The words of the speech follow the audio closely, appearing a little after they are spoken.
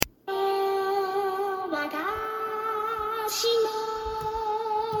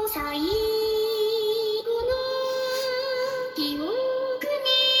最後の記憶に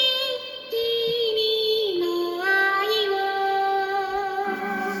君の愛を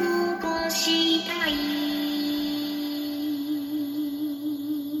残したい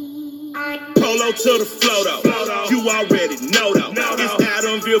Polo to the flow though, you already know though. It's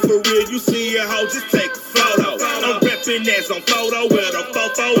Adamville for real, you see a hoe, just take a photo. I'm reppin' as on photo with a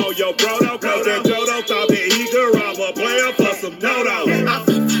fofo on your brodo. Cause that Jodo thought that he could rob a player for some no-no.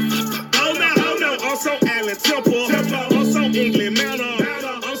 Oh no, also Allen Temple, also England Manor,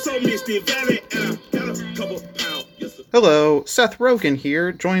 also Misty Valley, and a couple pounds. Yes, sir. Hello, Seth Rogen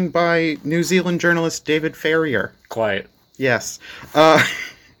here, joined by New Zealand journalist David Farrier. Quiet. Yes. In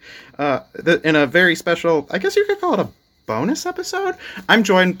a very special, I guess you could call it a bonus episode, I'm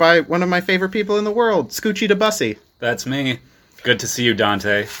joined by one of my favorite people in the world, Scoochie DeBussy. That's me. Good to see you,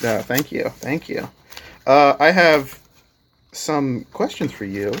 Dante. Thank you. I have some questions for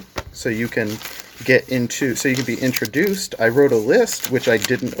you, so you can be introduced. I wrote a list, which I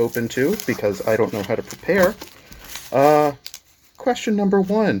didn't open to, because I don't know how to prepare. Question number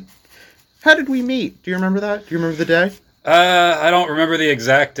 1. How did we meet? Do you remember that? Do you remember the day? I don't remember the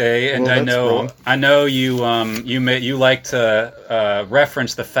exact day, and well, I know you like to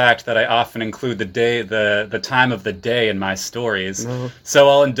reference the fact that I often include the day, the time of the day in my stories. No. So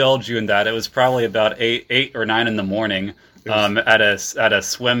I'll indulge you in that. It was probably about 8 or 9 in the morning, at a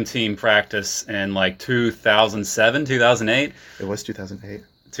swim team practice in like 2007, 2008. It was 2008.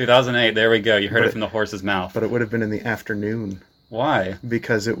 2008. There we go. You heard it from the horse's mouth. But it would have been in the afternoon. Why?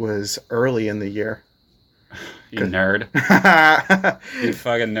 Because it was early in the year. You nerd. You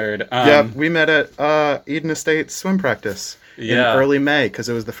fucking nerd. Yeah, we met at Eden Estates swim practice in early May, because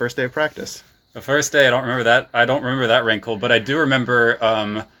it was the first day of practice. The first day, I don't remember that. I don't remember that wrinkle, but I do remember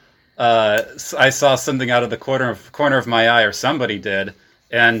I saw something out of the corner of my eye, or somebody did,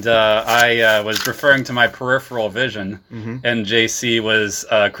 and I was referring to my peripheral vision, and JC was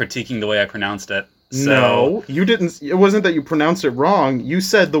critiquing the way I pronounced it. So, no, you didn't. It wasn't that you pronounced it wrong. You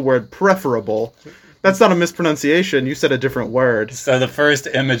said the word preferable. That's not a mispronunciation. You said a different word. So the first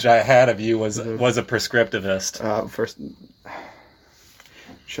image I had of you was a prescriptivist.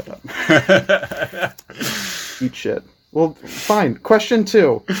 Shut up. Eat shit. Well, fine. Question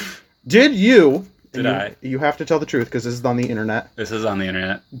 2. Did you... You have to tell the truth, because this is on the internet. This is on the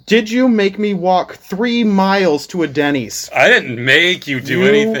internet. Did you make me walk 3 miles to a Denny's? I didn't make you do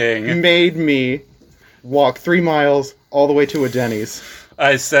anything. You made me walk 3 miles all the way to a Denny's.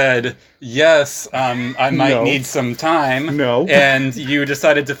 I said, yes, I might need some time. No. And you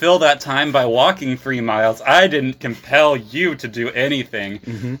decided to fill that time by walking 3 miles. I didn't compel you to do anything.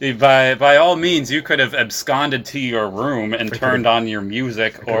 By all means, you could have absconded to your room and turned on your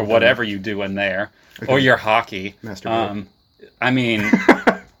music or whatever you do in there. Or your hockey. Masturbate. I mean,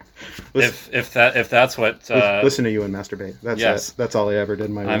 if that's what... listen to you and masturbate. That's all I ever did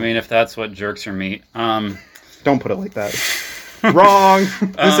in my life. I mean, if that's what jerks your meat. Don't put it like that. Wrong.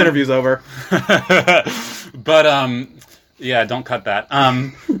 This interview's over. But yeah, don't cut that.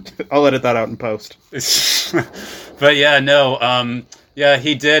 I'll edit that out in post. But yeah, no. Yeah,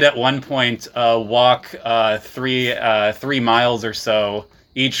 he did at one point walk 3 miles or so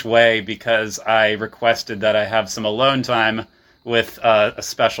each way, because I requested that I have some alone time with a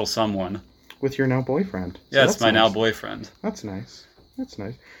special someone. With your now boyfriend. Yeah, it's my now boyfriend. That's nice.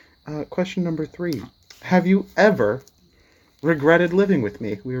 Question number 3. Have you ever regretted living with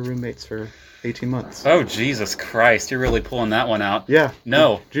me? We were roommates for 18 months. Oh, Jesus Christ. You're really pulling that one out. Yeah.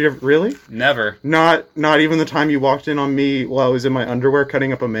 No. Did you ever, really? Never. Not even the time you walked in on me while I was in my underwear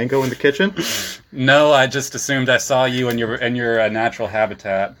cutting up a mango in the kitchen? No, I just assumed I saw you in your natural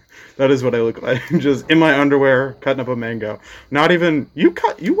habitat. That is what I look like. Just in my underwear, cutting up a mango. Not even... You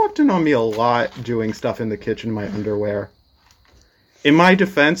walked in on me a lot doing stuff in the kitchen in my underwear. In my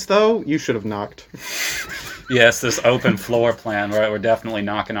defense, though, you should have knocked. Yes, this open floor plan where we're definitely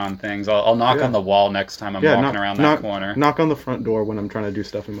knocking on things. I'll knock on the wall next time I'm walking around that corner. Knock on the front door when I'm trying to do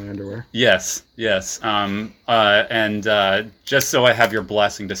stuff in my underwear. Yes. And just so I have your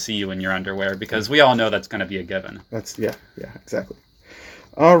blessing to see you in your underwear, because we all know that's going to be a given. Yeah, exactly.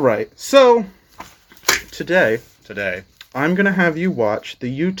 All right, so today I'm going to have you watch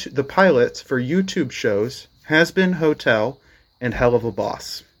the pilots for YouTube shows Has Been Hotel and Hell of a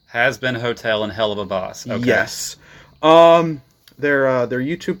Boss. Has Been Hotel and Hell of a Boss. Okay. Yes. They're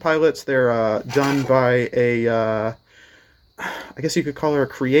YouTube pilots. They're done by I guess you could call her a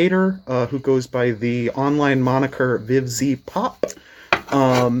creator who goes by the online moniker VivZPop,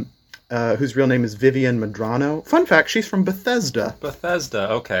 whose real name is Vivian Medrano. Fun fact, she's from Bethesda. Bethesda,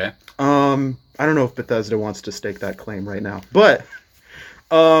 okay. I don't know if Bethesda wants to stake that claim right now, but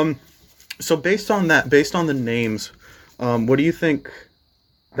So based on the names, what do you think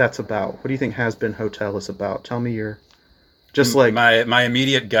that's about? What do you think Has Been Hotel is about? Tell me your, just like my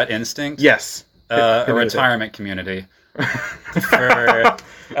immediate gut instinct. yes, A retirement community. For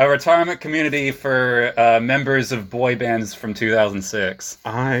a retirement community for members of boy bands from 2006.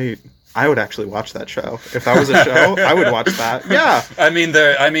 I would actually watch that show if that was a show. I would watch that. Yeah. I mean,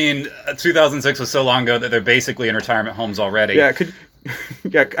 2006 was so long ago that they're basically in retirement homes already. Yeah. Could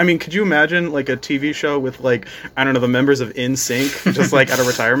you imagine like a TV show with like, I don't know, the members of NSYNC just like at a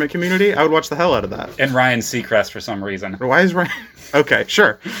retirement community? I would watch the hell out of that. And Ryan Seacrest for some reason. Why is Ryan? Okay,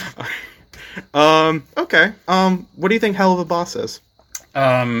 sure. Okay. What do you think Hell of a Boss is?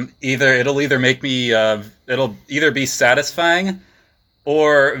 It'll either make me it'll either be satisfying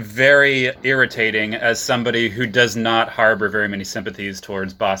or very irritating as somebody who does not harbor very many sympathies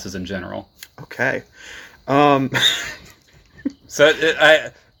towards bosses in general. Okay. So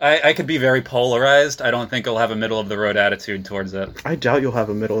I could be very polarized. I don't think I'll have a middle of the road attitude towards it. I doubt you'll have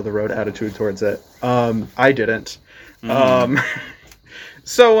a middle of the road attitude towards it. I didn't.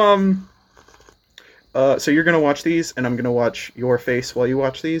 So you're gonna watch these, and I'm gonna watch your face while you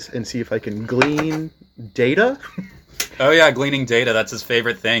watch these, and see if I can glean data. Oh yeah, gleaning data. That's his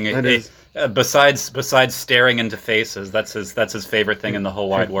favorite thing. Besides staring into faces, that's his favorite thing in the whole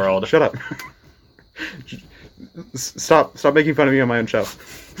wide world. Shut up. Stop making fun of me on my own show.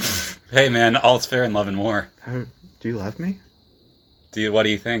 Hey man, all's fair in love and war. Do you love me? What do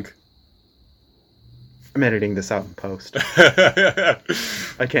you think? I'm editing this out in post.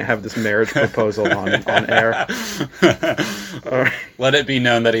 I can't have this marriage proposal on air. Let it be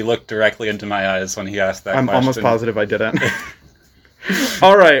known that he looked directly into my eyes when he asked that question. I'm almost positive I didn't.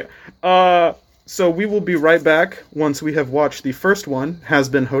 All right. So we will be right back once we have watched the first one, Has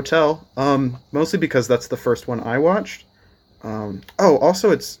Been Hotel. Mostly because that's the first one I watched.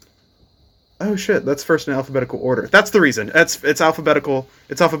 Also oh shit, that's first in alphabetical order. That's the reason. It's alphabetical.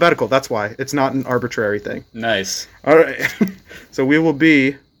 It's alphabetical. That's why. It's not an arbitrary thing. Nice. All right. So we will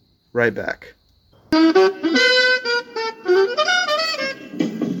be right back.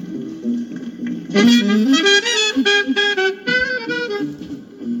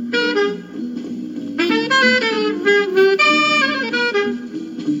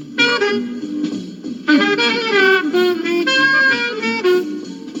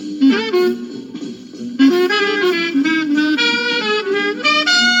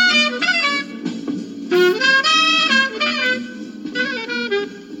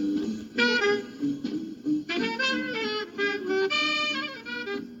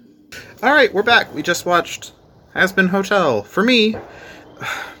 Alright, we're back. We just watched Has Been Hotel. For me,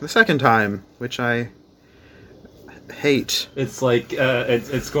 the second time, which I hate. It's like,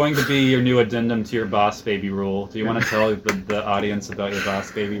 it's going to be your new addendum to your Boss Baby rule. Do you want to tell the audience about your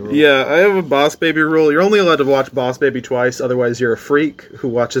Boss Baby rule? Yeah, I have a Boss Baby rule. You're only allowed to watch Boss Baby twice, otherwise you're a freak who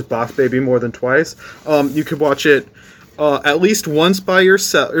watches Boss Baby more than twice. You could watch it at least once by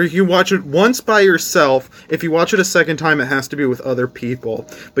yourself, or you watch it once by yourself. If you watch it a second time, it has to be with other people.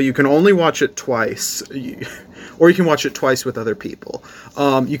 But you can only watch it twice, or you can watch it twice with other people.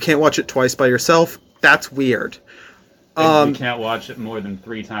 You can't watch it twice by yourself. That's weird. You can't watch it more than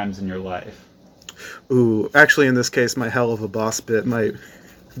 3 times in your life. Ooh, actually, in this case, my Hell of a Boss bit might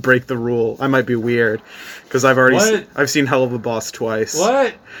break the rule. I might be weird because I've seen Hell of a Boss twice.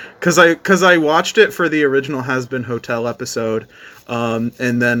 What? Because I watched it for the original Has Been Hotel episode,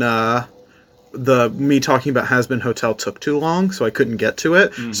 and then me talking about Has Been Hotel took too long, so I couldn't get to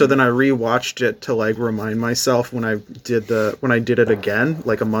it. Mm-hmm. So then I rewatched it to like remind myself when I did it again,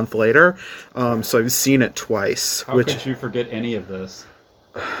 like a month later. So I've seen it twice. How could you forget any of this?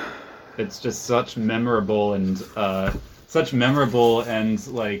 It's just such memorable and such memorable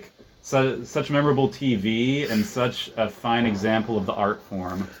TV and such a fine example of the art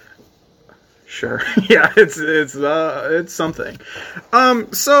form. Sure. Yeah, it's something.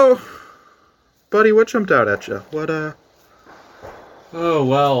 So, buddy, what jumped out at you? What Oh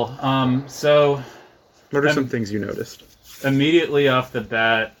well. So. What are some things you noticed? Immediately off the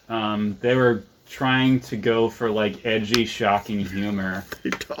bat, they were trying to go for like edgy, shocking humor.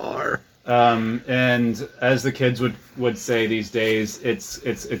 Guitar. And as the kids would say these days,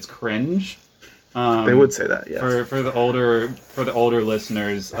 it's cringe. They would say that, yeah. For the older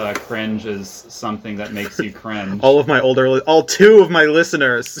listeners, cringe is something that makes you cringe. All 2 of my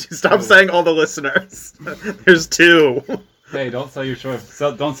listeners. Stop saying all the listeners. There's 2. Hey, don't sell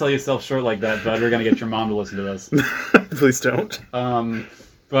yourself short like that, bud. We're gonna get your mom to listen to this. Please don't.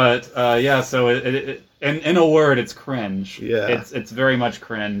 Yeah. So it in a word, it's cringe. Yeah. It's very much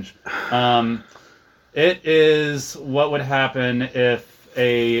cringe. It is what would happen if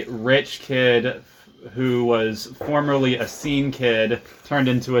a rich kid who was formerly a scene kid turned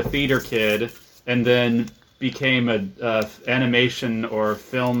into a theater kid and then became a animation or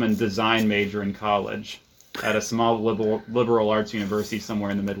film and design major in college at a small liberal arts university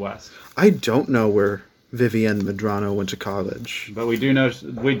somewhere in the Midwest. I don't know where Vivienne Medrano went to college. But we do know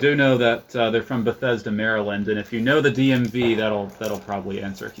that they're from Bethesda, Maryland, and if you know the DMV, that'll probably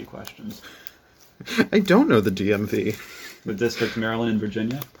answer a few questions. I don't know the DMV. The District, Maryland, and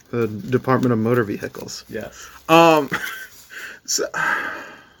Virginia. The Department of Motor Vehicles. Yes. So,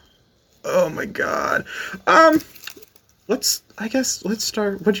 oh my god. Let's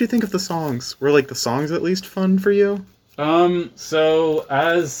start. What do you think of the songs? Were like the songs at least fun for you? So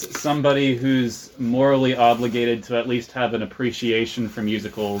as somebody who's morally obligated to at least have an appreciation for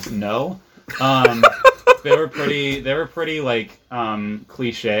musicals, no. They were pretty like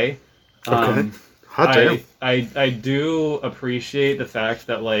cliche. Okay. Hot damn. I do appreciate the fact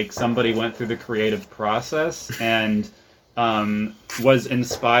that like somebody went through the creative process and was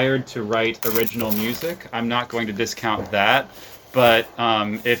inspired to write original music. I'm not going to discount that, but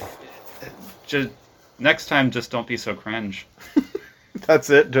if just next time, just don't be so cringe. That's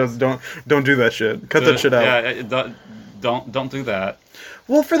it. Just don't do that shit. Cut that shit out. Yeah, don't do that.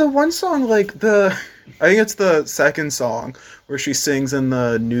 Well, for the one song, like I think it's the second song where she sings in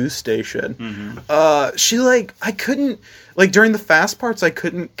the news station. Mm-hmm. She I couldn't during the fast parts I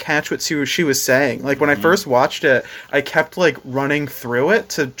couldn't catch what she was saying. Like when I first watched it, I kept running through it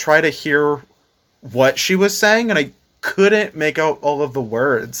to try to hear what she was saying, and I couldn't make out all of the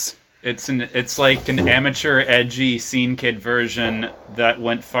words. It's like an amateur, edgy scene kid version that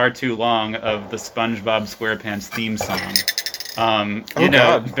went far too long of the SpongeBob SquarePants theme song.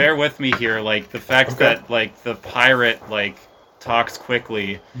 God. Bear with me here. Like the fact that the pirate talks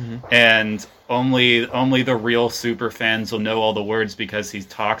quickly, and only the real super fans will know all the words because he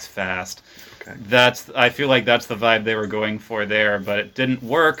talks fast. Okay. I feel like that's the vibe they were going for there, but it didn't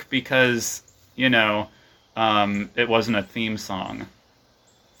work because it wasn't a theme song.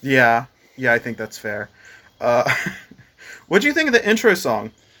 Yeah, I think that's fair. What do you think of the intro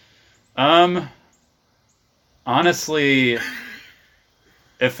song? Honestly,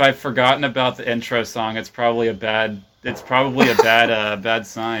 if I've forgotten about the intro song, it's probably a bad bad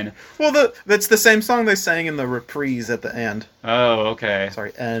sign. Well, that's the same song they sang in the reprise at the end. Oh, okay.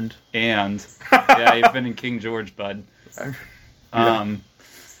 Sorry, end. And yeah, you've been in King George, bud.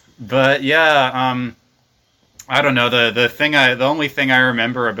 But yeah, I don't know. The only thing I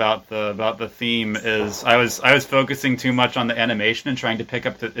remember about the theme is I was focusing too much on the animation and trying to pick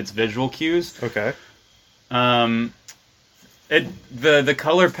up its visual cues. Okay. The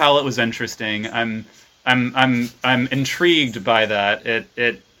color palette was interesting. I'm intrigued by that.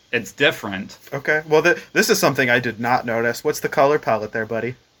 It's different. Okay. Well, this is something I did not notice. What's the color palette there,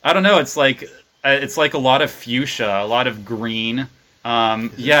 buddy? I don't know. It's like a lot of fuchsia, a lot of green.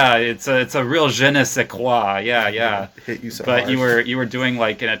 Yeah, it's a real je ne sais quoi. Yeah. Hit you so but hard. you were doing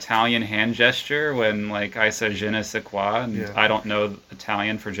an Italian hand gesture when I said je ne sais quoi, and Yeah. I don't know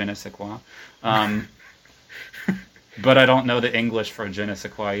Italian for je ne sais quoi. But I don't know the English for je ne sais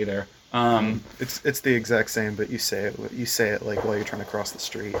quoi either. It's the exact same, but you say it while you're trying to cross the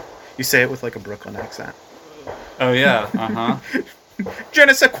street. You say it with a Brooklyn accent. Oh yeah, Je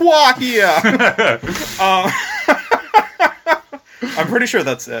ne sais quoi here. I'm pretty sure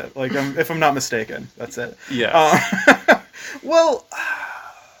that's it. If I'm not mistaken, that's it. Yeah. Well,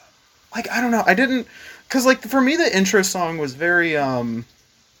 I don't know. I didn't, because for me the intro song was very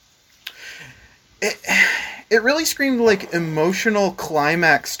it really screamed emotional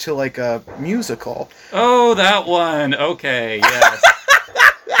climax to a musical. Oh, that one. Okay. Yes.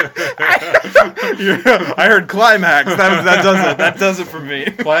 Yeah, I heard climax. That does it for me.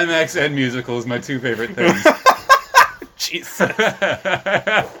 Climax and musical is my two favorite things. Jesus.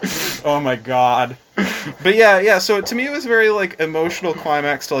 Oh my god. But yeah, so to me it was very emotional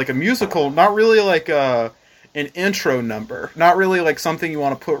climax to a musical, not really an intro number, not really something you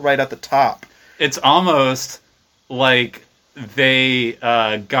want to put right at the top. It's almost like they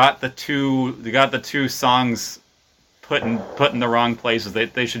got the two songs put in the wrong places.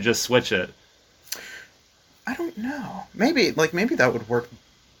 They should just switch it. I don't know. Maybe that would work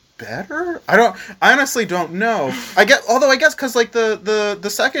better. I honestly don't know. I guess because the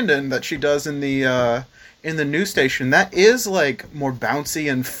second end that she does in the news station, that is more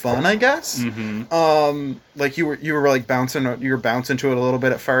bouncy and fun, I guess. Mm-hmm. You were bouncing to it a little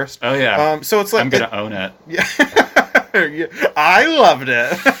bit at first. Oh yeah. So it's I'm gonna own it. Yeah. Yeah, I loved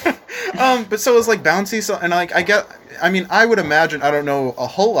it. But so it was bouncy, so and I mean, I would imagine, I don't know a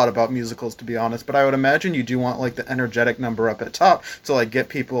whole lot about musicals, to be honest, but I would imagine you do want, like, the energetic number up at top to, like, get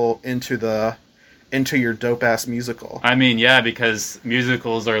people into your dope-ass musical. I mean, yeah, because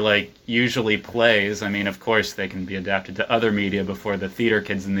musicals are, like, usually plays. I mean, of course, they can be adapted to other media before the theater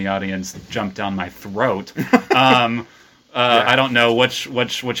kids in the audience jump down my throat. I don't know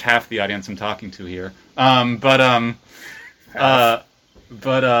which half the audience I'm talking to here.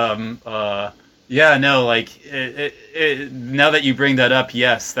 Yeah, no, like, now that you bring that up,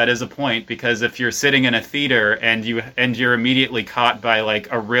 yes, that is a point, because if you're sitting in a theater and you're immediately caught by,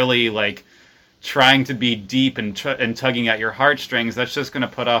 like, a really, like, trying to be deep and tugging at your heartstrings, that's just going to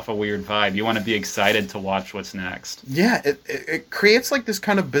put off a weird vibe. You want to be excited to watch what's next. Yeah, it creates, like, this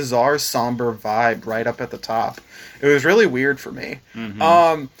kind of bizarre, somber vibe right up at the top. It was really weird for me.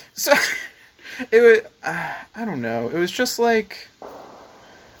 Mm-hmm. So, it was, I don't know, it was just, like...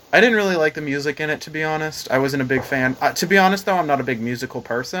 I didn't really like the music in it, to be honest. I wasn't a big fan. To be honest, though, I'm not a big musical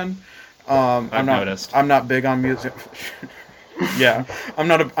person. I've noticed. I'm not big on music. Yeah, I'm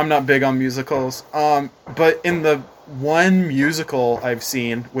not big on musicals. But in the one musical I've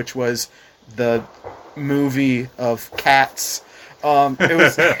seen, which was the movie of Cats, it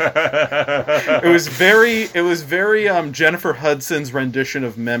was very Jennifer Hudson's rendition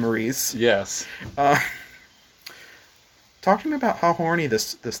of Memories. Yes. Talk to me about how horny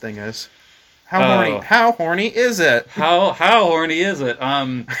this thing is. How horny is it? How horny is it?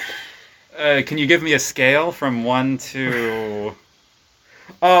 Can you give me a scale from 1 to...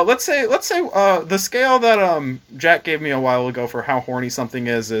 Let's say the scale that Jack gave me a while ago for how horny something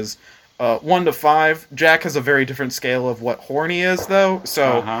is 1 to 5. Jack has a very different scale of what horny is, though.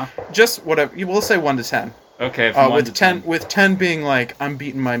 So just whatever. We'll say 1 to 10. Okay. From 1 with to 10, with 10 being like I'm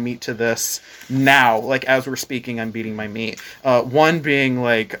beating my meat to this now, like as we're speaking, I'm beating my meat. 1 being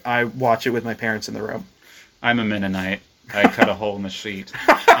like I watch it with my parents in the room. I'm a Mennonite. I cut a hole in the sheet.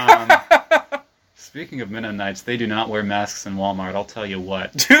 Speaking of Mennonites, they do not wear masks in Walmart, I'll tell you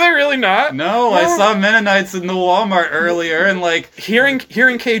what. Do they really not? No, I saw Mennonites in the Walmart earlier, and like... Here in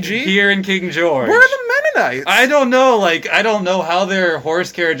KG? Here in King George. Where are the Mennonites? I don't know, I don't know how their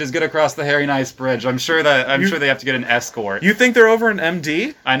horse carriages get across the Harry Nice Bridge. I'm sure they have to get an escort. You think they're over in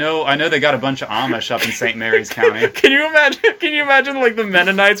MD? I know they got a bunch of Amish up in St. Mary's County. Can you imagine like the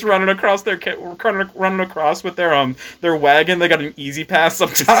Mennonites running across with their wagon? They got an easy pass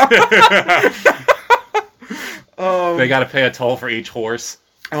up top. They got to pay a toll for each horse.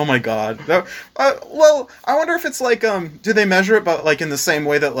 Oh my god. Well, I wonder if it's like, do they measure it but like in the same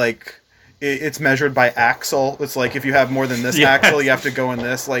way that like it's measured by axle? It's like if you have more than this axle, you have to go in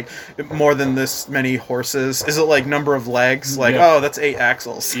this, like more than this many horses. Is it like number of legs? Like, oh, that's 8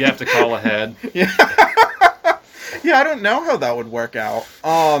 axles. You have to call ahead. Yeah. Yeah, I don't know how that would work out.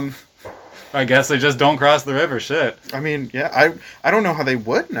 I guess they just don't cross the river, shit. I mean, yeah, I don't know how they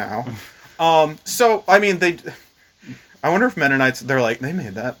would now. So, I mean, I wonder if Mennonites, they're like, they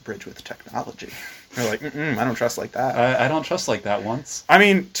made that bridge with technology. They're like, I don't trust like that. I don't trust like that once. I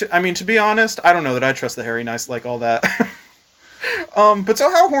mean, to be honest, I don't know that I trust the Harry Nice like all that. But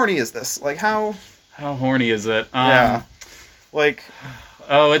so how horny is this? Like, how horny is it? Yeah. Like...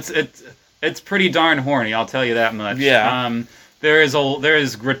 Oh, it's pretty darn horny, I'll tell you that much. Yeah. There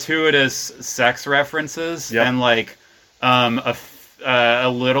is gratuitous sex references, and like a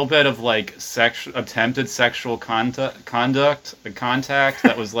little bit of like attempted sexual contact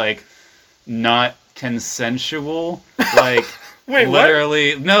that was like not consensual. Like wait,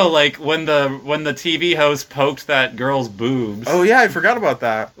 literally what? No, like when the TV host poked that girl's boobs. Oh yeah, I forgot about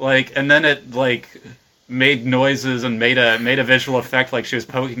that. Like, and then it like made noises and made a visual effect like she was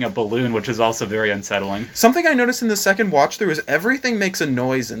poking a balloon, which is also very unsettling. Something I noticed in the second watch through is everything makes a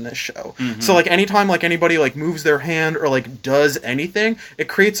noise in this show. So like anytime like anybody like moves their hand or like does anything, it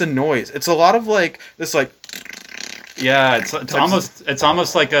creates a noise. It's a lot of like this like... Yeah, it's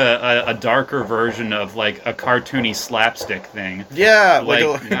almost like a darker version of like a cartoony slapstick thing. Yeah, like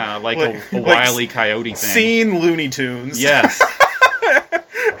a Wile E. Coyote thing. Scene Looney Tunes. Yes.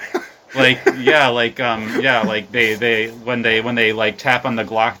 Like they when they like tap on the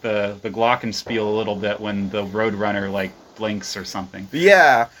glockenspiel a little bit when the Roadrunner like blinks or something.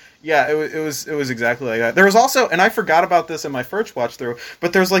 Yeah, it was exactly like that. There was also, and I forgot about this in my first watch through,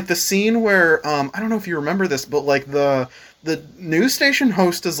 but there's like the scene where I don't know if you remember this, but like the news station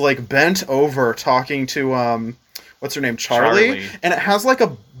host is like bent over talking to what's her name, Charlie, and it has like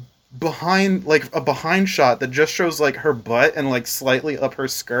a behind shot that just shows like her butt and like slightly up her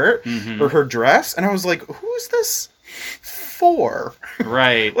skirt or her dress, and I was like, who's this for?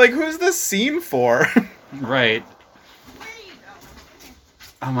 Right. Like, who's this scene for? Right.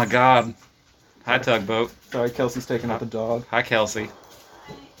 Oh my god. Hi, Tugboat. Sorry, Kelsey's taking out the dog. Hi, Kelsey.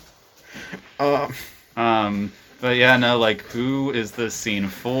 Um, But yeah, no, like, who is this scene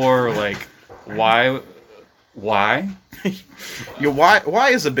for? Like, why? Why? yeah, why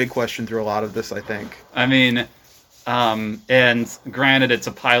is a big question through a lot of this, I think. I mean, and granted, it's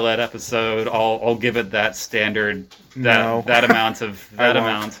a pilot episode. I'll give it that standard, No. that amount of that I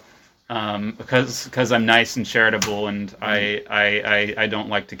won't. amount, because I'm nice and charitable, and I don't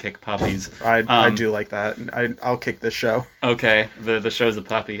like to kick puppies. I do like that. I'll kick this show. Okay, the show's a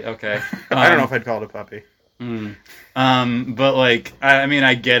puppy. Okay, I don't know if I'd call it a puppy. But like, I mean,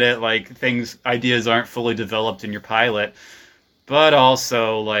 I get it. Like, ideas aren't fully developed in your pilot, but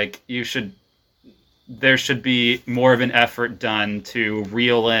also like there should be more of an effort done to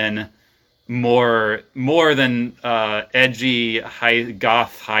reel in more than edgy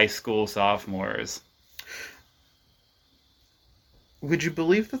goth high school sophomores. Would you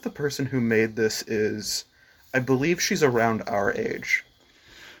believe that the person who made this is, I believe she's around our age.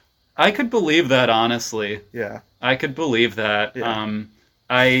 I could believe that, honestly. Yeah. I could believe that. Yeah.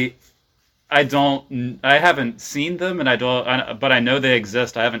 I haven't seen them, but I know they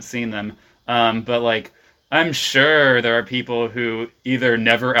exist. I haven't seen them. But like, I'm sure there are people who either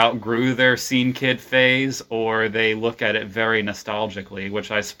never outgrew their scene kid phase, or they look at it very nostalgically, which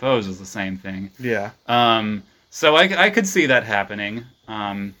I suppose is the same thing. Yeah. So I could see that happening.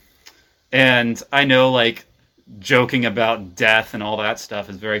 And I know, like, joking about death and all that stuff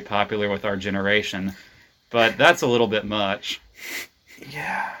is very popular with our generation, but that's a little bit much.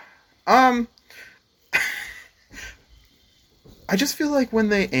 Yeah. I just feel like when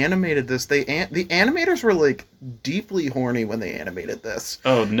they animated this, the animators were like deeply horny when they animated this.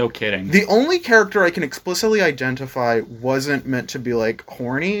 Oh, no kidding. The only character I can explicitly identify wasn't meant to be like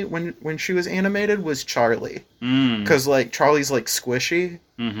horny when she was animated was Charlie, because like Charlie's like squishy.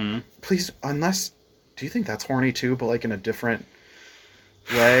 Mm-hmm. Please, do you think that's horny too, but like in a different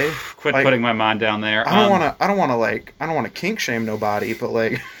way? Quit like, putting my mind down there. I don't want to kink shame nobody, but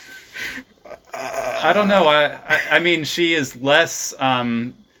like. I don't know. I mean, she is less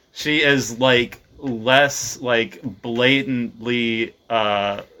like blatantly.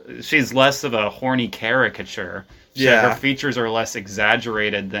 She's less of a horny caricature. Yeah. Her features are less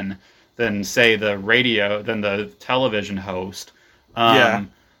exaggerated than say the television host.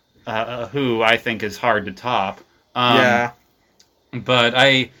 Who I think is hard to top. Yeah. But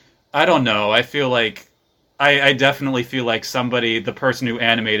I don't know. I feel like I definitely feel like the person who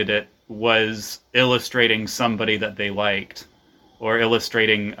animated it was illustrating somebody that they liked, or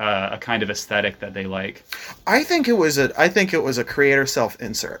illustrating a kind of aesthetic that they like. I think it was a creator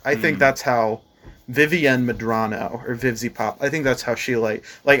self-insert. I think that's how Vivienne Medrano, or Vivzy Pop, I think that's how she like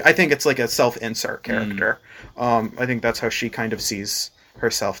I think it's like a self-insert character. I think that's how she kind of sees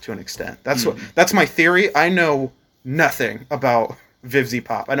herself to an extent. That's my theory. I know nothing about Vivzy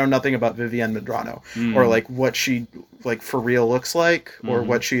Pop. I know nothing about Vivienne Medrano, or like what she like for real looks like, or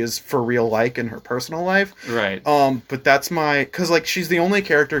what she is for real like in her personal life. Right. But that's because like she's the only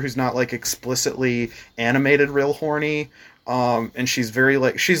character who's not like explicitly animated real horny. And she's very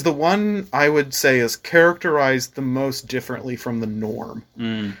like, she's the one I would say is characterized the most differently from the norm.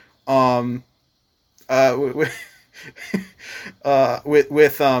 The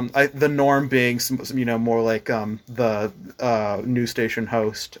norm being more like the news station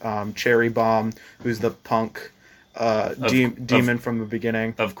host, Cherry Bomb, who's the punk demon from the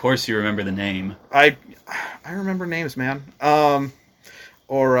beginning. Of course, you remember the name. I remember names, man.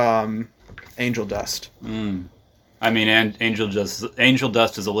 Or Angel Dust. I mean, Angel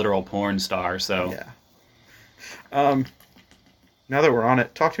Dust is a literal porn star, so yeah. Now that we're on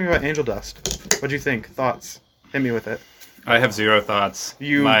it, talk to me about Angel Dust. What'd you think? Thoughts? Hit me with it. I have zero thoughts.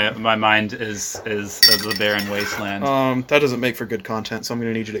 My mind is a barren wasteland. That doesn't make for good content, so I'm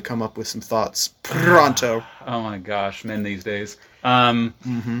going to need you to come up with some thoughts pronto. Oh my gosh, men these days. No.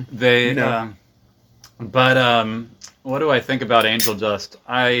 What do I think about Angel Dust?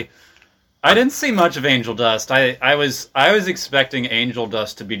 I didn't see much of Angel Dust. I was expecting Angel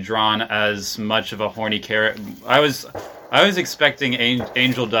Dust to be drawn as much of a horny character. I was expecting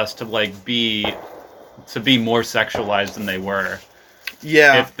Angel Dust to be more sexualized than they were.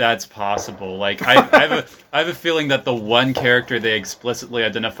 Yeah. If that's possible. Like, I have a feeling that the one character they explicitly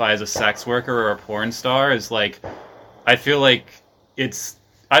identify as a sex worker or a porn star is like, I feel like it's,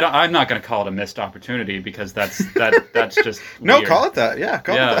 I'm not going to call it a missed opportunity, because that's just No, weird. call it that. Yeah,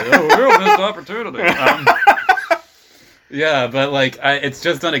 call it that. Real missed opportunity. Yeah, but like, it's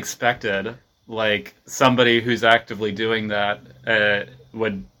just unexpected. Like, somebody who's actively doing that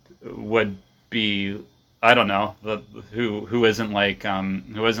would be I don't know, who isn't like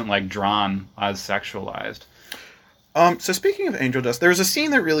drawn as sexualized. So speaking of angel dust, there's a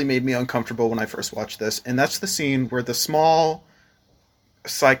scene that really made me uncomfortable when I first watched this, and that's the scene where the small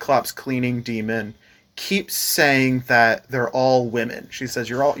Cyclops cleaning demon keeps saying that they're all women. She says,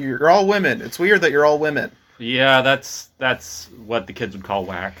 "You're all women. It's weird that you're all women." Yeah, that's what the kids would call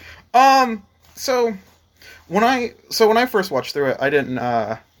whack. So when I first watched through it, I didn't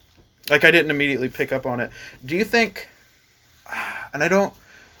immediately pick up on it. Do you think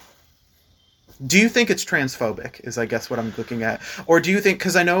it's transphobic is I guess what I'm looking at? Or do you think,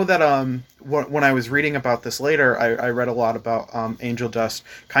 because I know that when I was reading about this later, I read a lot about angel dust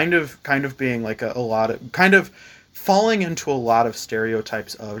kind of being like a lot of, kind of falling into a lot of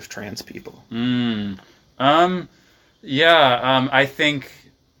stereotypes of trans people. I think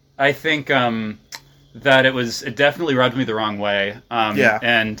that it definitely rubbed me the wrong way.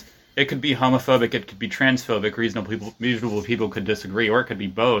 And it could be homophobic, it could be transphobic. Reasonable people could disagree, or it could be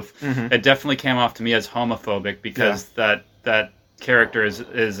both. Mm-hmm. It definitely came off to me as homophobic because that character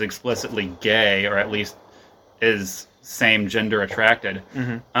is explicitly gay, or at least is same gender attracted.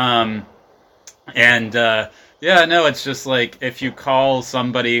 Mm-hmm. It's just like if you call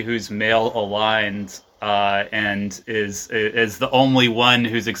somebody who's male aligned and is the only one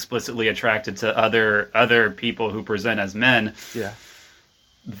who's explicitly attracted to other people who present as men. Yeah.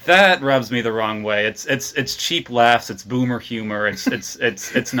 That rubs me the wrong way. It's cheap laughs. It's boomer humor.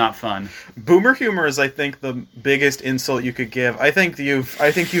 It's not fun. Boomer humor is, I think, the biggest insult you could give. I think you've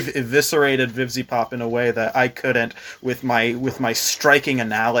eviscerated Vivzy Pop in a way that I couldn't with my striking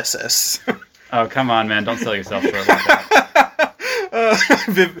analysis. Oh, come on, man! Don't sell yourself short like that.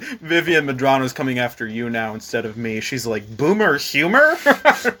 Vivian Madrano's coming after you now instead of me. She's like, boomer humor?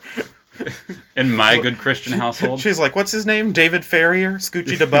 In my good Christian household. She's like, what's his name? David Farrier?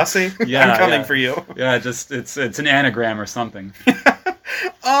 Scoochie DeBussy? I'm coming for you. Yeah, just it's an anagram or something.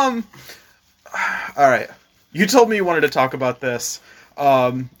 Alright. You told me you wanted to talk about this.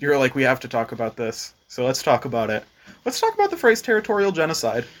 You're like, we have to talk about this. So let's talk about it. Let's talk about the phrase territorial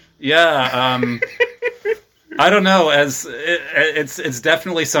genocide. Yeah, I don't know, it's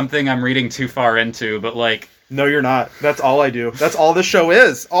definitely something I'm reading too far into, but like... No, you're not. That's all I do. That's all this show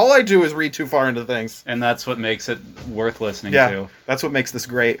is. All I do is read too far into things. And that's what makes it worth listening to. That's what makes this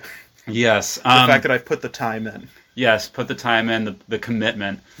great. Yes. The fact that I put the time in. Yes, put the time in, the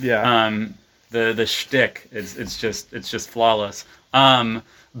commitment. Yeah. The shtick, it's just flawless.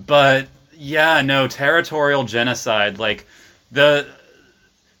 But yeah, no, territorial genocide, like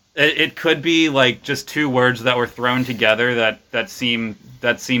it could be like just two words that were thrown together that seem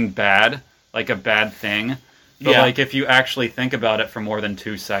bad, like a bad thing. But like if you actually think about it for more than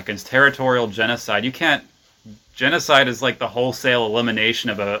 2 seconds, territorial genocide, genocide is like the wholesale elimination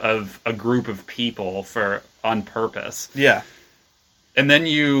of a group of people on purpose. Yeah. And then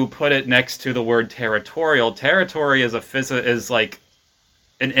you put it next to the word territorial. Territory is like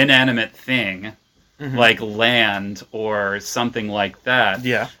an inanimate thing. Mm-hmm. Like land or something like that.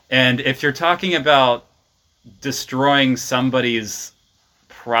 Yeah. And if you're talking about destroying somebody's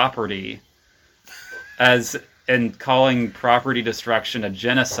property and calling property destruction a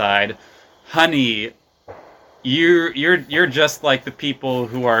genocide, honey, you're just like the people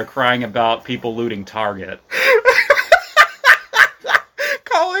who are crying about people looting Target.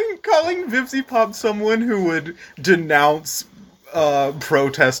 calling Vivzy Pop someone who would denounce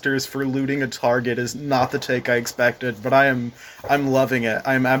protesters for looting a Target is not the take I expected, but I'm loving it.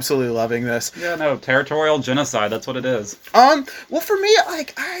 I'm absolutely loving this. Yeah, no, territorial genocide, that's what it is. Well, for me,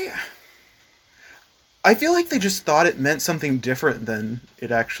 like, I feel like they just thought it meant something different than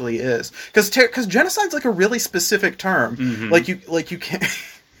it actually is. Because genocide's like a really specific term. Mm-hmm.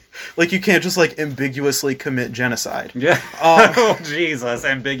 Like you can't just like ambiguously commit genocide. Yeah. Oh Jesus,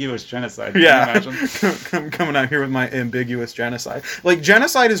 ambiguous genocide. Can you imagine? Coming out here with my ambiguous genocide. Like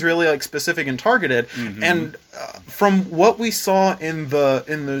genocide is really like specific and targeted. Mm-hmm. And from what we saw in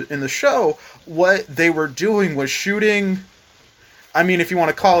the show, what they were doing was shooting. I mean, if you want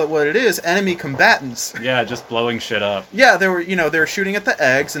to call it what it is, enemy combatants. Yeah, just blowing shit up. Yeah, they were shooting at the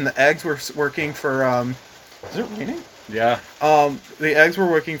eggs, and the eggs were working for. Is it raining? Yeah. The eggs were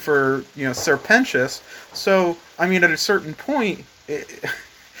working for, Serpentius. So, I mean, at a certain point,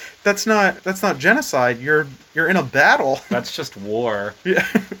 that's not genocide. You're in a battle. That's just war. Yeah.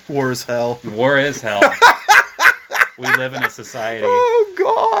 War is hell. War is hell. We live in a society. Oh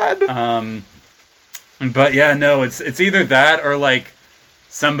God. But yeah, no, it's either that or like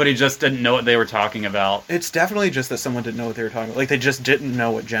somebody just didn't know what they were talking about. It's definitely just that someone didn't know what they were talking about. Like, they just didn't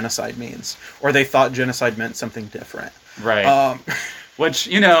know what genocide means. Or they thought genocide meant something different. Right. Which,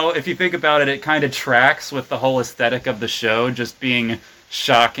 you know, if you think about it, it kind of tracks with the whole aesthetic of the show, just being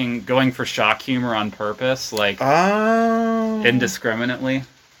shocking, going for shock humor on purpose, like Oh. indiscriminately.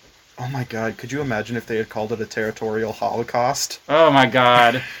 Oh my god, could you imagine if they had called it a territorial holocaust? Oh my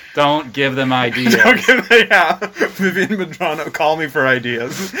god, don't give them ideas. Yeah, Vivian Madrano, call me for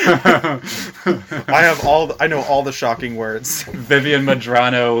ideas. I know all the shocking words. Vivian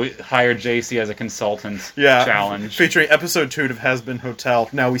Madrano hired JC as a consultant. Yeah, Challenge. featuring episode 2 of Has Been Hotel.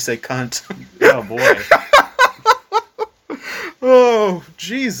 Now we say cunt. Oh boy. Oh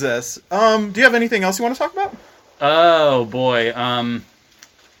Jesus. Do you have anything else you want to talk about? Oh boy.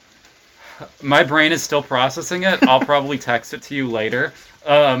 My brain is still processing it. I'll probably text it to you later.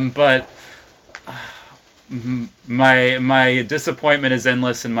 But my disappointment is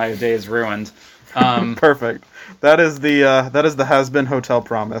endless and my day is ruined. Perfect. That is the Has Been Hotel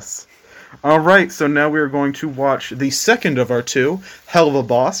promise. All right, so now we are going to watch the second of our two, Hell of a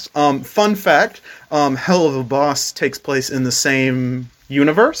Boss. Fun fact: Hell of a Boss takes place in the same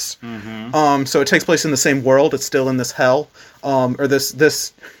universe. Mm-hmm. So it takes place in the same world. It's still in this hell, or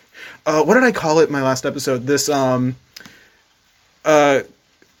this. What did I call it in my last episode? This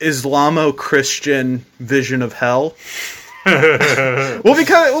Islamo-Christian vision of hell. well,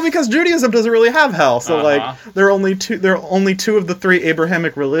 because Judaism doesn't really have hell, so like there are only two of the three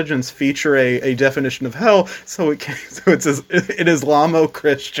Abrahamic religions feature a definition of hell. So it's an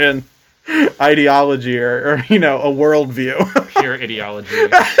Islamo-Christian ideology or a worldview. Pure ideology.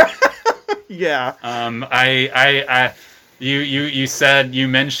 Yeah. You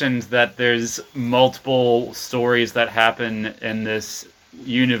mentioned that there's multiple stories that happen in this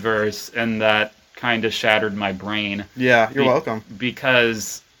universe, and that kind of shattered my brain. Yeah, you're welcome.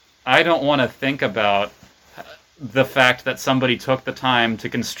 Because I don't want to think about the fact that somebody took the time to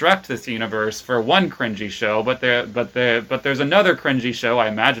construct this universe for one cringy show, but there's another cringy show. I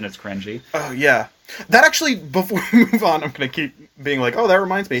imagine it's cringy. Oh yeah, that actually. Before we move on, I'm gonna keep being like, oh, that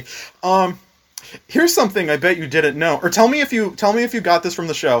reminds me. Here's something I bet you didn't know, or tell me if you got this from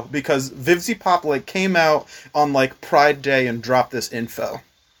the show, because Vivzy Pop came out on Pride Day and dropped this info.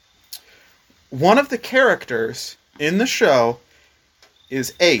 One of the characters in the show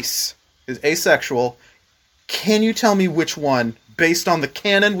is asexual. Can you tell me which one, based on the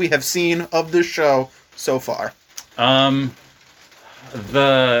canon we have seen of this show so far?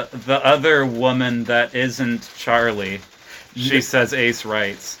 The other woman that isn't Charlie, she says Ace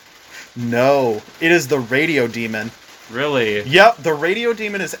writes. No, it is the Radio Demon. Really? Yep, the Radio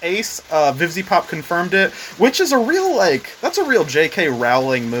Demon is Ace. Vivzy Pop confirmed it, which is a real that's a real J.K.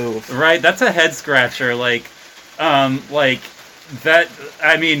 Rowling move. Right, that's a head scratcher. That.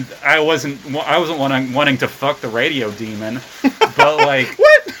 I mean, I wasn't wanting to fuck the Radio Demon, but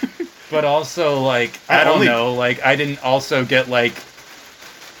what? But also I don't know. I didn't also get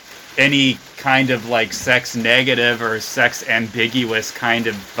any kind of sex negative or sex ambiguous kind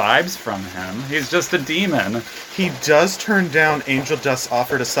of vibes from him. He's just a demon. He does turn down Angel Dust's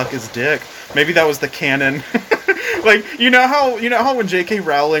offer to suck his dick. Maybe that was the canon. You know how when J.K.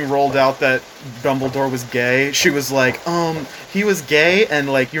 Rowling rolled out that Dumbledore was gay, she was like, he was gay, and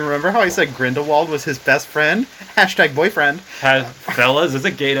you remember how I said Grindelwald was his best friend? # boyfriend. Fellas, is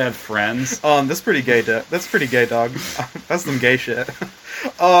it gay to have friends? That's pretty gay, that's pretty gay, dog. That's some gay shit.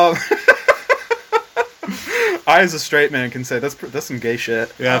 I, as a straight man, can say that's some gay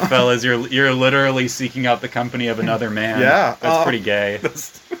shit. Yeah, fellas, you're literally seeking out the company of another man. Yeah, that's pretty gay.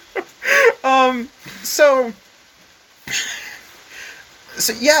 So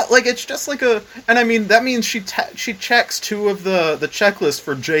yeah, it's just and I mean that means she checks two of the checklist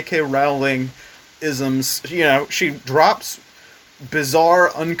for J.K. Rowling isms. She drops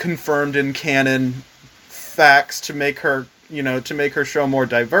bizarre, unconfirmed in canon facts to make her show more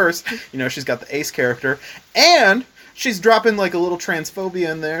diverse. She's got the Ace character, and she's dropping a little transphobia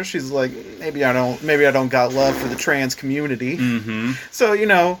in there. She's like, maybe I don't got love for the trans community. Mm-hmm. So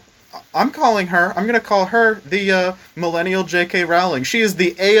I'm going to call her the millennial J.K. Rowling. She is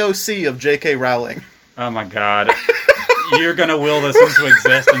the AOC of J.K. Rowling. Oh my god. You're going to will this into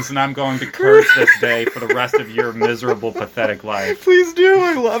existence, and I'm going to curse this day for the rest of your miserable, pathetic life. Please do.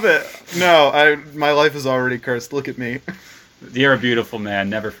 I love it. No, my life is already cursed. Look at me. You're a beautiful man.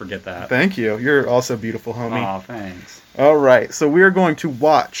 Never forget that. Thank you. You're also beautiful, homie. Aw, thanks. All right, so we are going to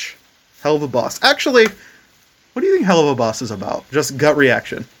watch Hell of a Boss. Actually, what do you think Hell of a Boss is about? Just gut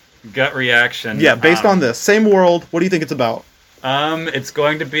reaction. Gut reaction. Yeah, based on this. Same world. What do you think it's about? It's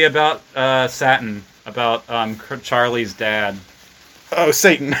going to be about Satin. About Charlie's dad. Oh,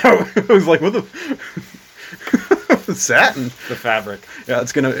 Satan. I was like, what the... Satin. The fabric. Yeah,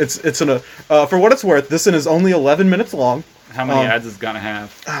 it's gonna... for what it's worth, this one is only 11 minutes long. How many ads is gonna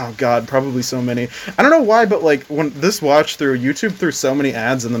have? Oh God, probably so many. I don't know why, but like when this watch through, YouTube threw so many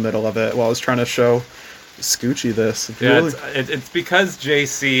ads in the middle of it while I was trying to show Scoochie this. Yeah, it's because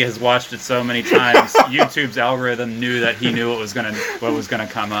JC has watched it so many times. YouTube's algorithm knew that he knew what was gonna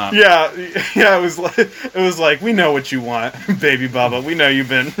come up. Yeah. It was like we know what you want, baby Bubba. We know you've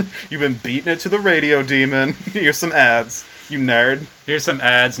been beating it to the radio demon. Here's some ads, you nerd. Here's some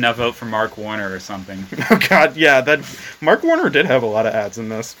ads. Now vote for Mark Warner or something. Oh God, yeah. That Mark Warner did have a lot of ads in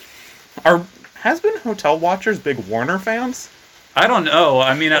this. Has been hotel watchers big Warner fans? I don't know.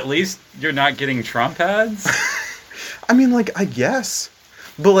 I mean, at least you're not getting Trump ads. I mean, like, I guess.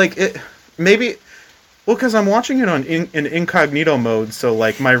 But, like, it... Maybe... Well, because I'm watching it in incognito mode, so,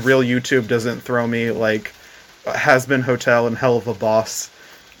 like, my real YouTube doesn't throw me, like, Has Been Hotel and Hell of a Boss,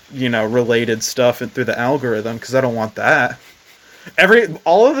 related stuff through the algorithm, because I don't want that.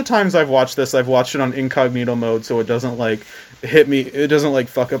 All of the times I've watched this, I've watched it on incognito mode, so it doesn't, like, hit me... It doesn't, like,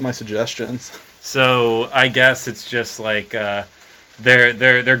 fuck up my suggestions. So, I guess it's just, like,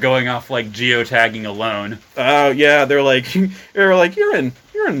 They're going off like geotagging alone. Oh yeah, they're like you're in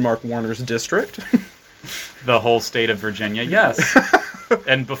Mark Warner's district. The whole state of Virginia, yes.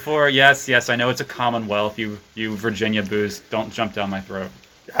 And before, yes, I know it's a Commonwealth. You Virginia boos, don't jump down my throat.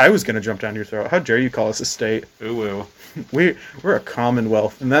 I was gonna jump down your throat. How dare you call us a state? Ooh. We're a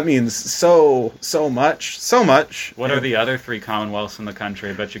Commonwealth, and that means so much. What are the other 3 Commonwealths in the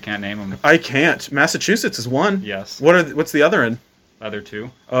country? I bet you can't name them. I can't. Massachusetts is one. Yes. What's the other in? Other 2.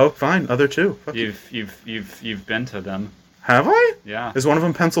 Oh, fine. Other 2. Fuck You've been to them. Have I? Yeah. Is one of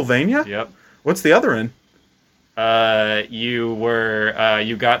them Pennsylvania? Yep. What's the other in?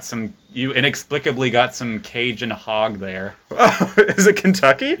 You inexplicably got some Cajun hog there. Oh, is it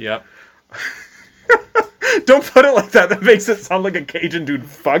Kentucky? Yep. Don't put it like that. That makes it sound like a Cajun dude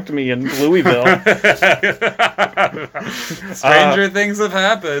fucked me in Louisville. Stranger things have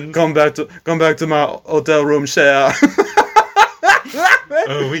happened. Come back to my hotel room, share.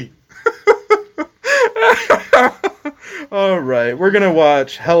 Oh, oui. All right, we're gonna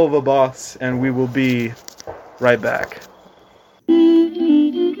watch Hell of a Boss, and we will be right back.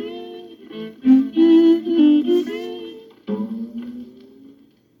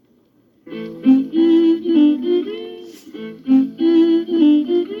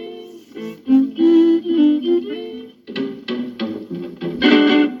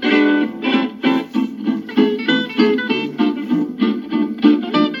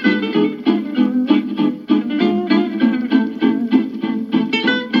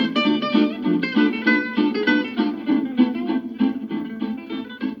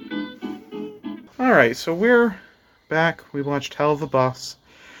 Alright, so we're back. We watched Hell of a Boss.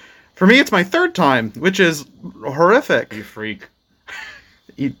 For me, it's my 3rd time, which is horrific. You freak.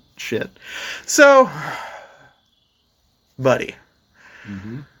 Eat shit. So, buddy.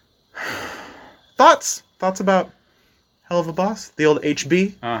 Mm-hmm. Thoughts about Hell of a Boss? The old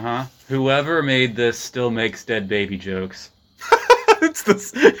HB? Uh-huh. Whoever made this still makes dead baby jokes.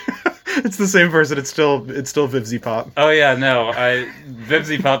 It's the same person. It's still Vivzy Pop. Oh yeah, no.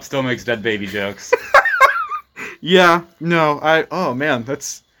 Vivzy Pop still makes dead baby jokes. Yeah, no, oh man,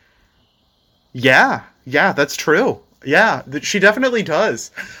 that's... Yeah, that's true. Yeah, she definitely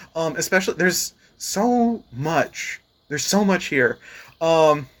does. Especially, there's so much here.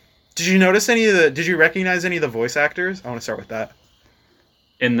 Did you notice did you recognize any of the voice actors? I want to start with that.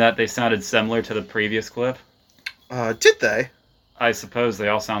 In that they sounded similar to the previous clip? Did they? I suppose they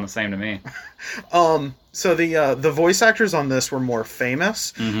all sound the same to me. So the voice actors on this were more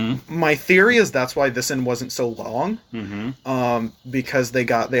famous. Mm-hmm. My theory is that's why this one wasn't so long. Mm-hmm. Because they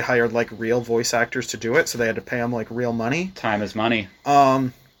hired like real voice actors to do it, so they had to pay them like real money. Time is money.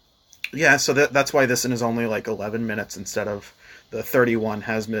 Yeah, so that's why this one is only like 11 minutes instead of the 31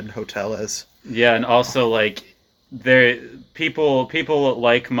 Has Been Hotel is. Yeah, and also like people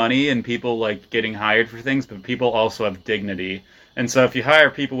like money and people like getting hired for things, but people also have dignity. And so if you hire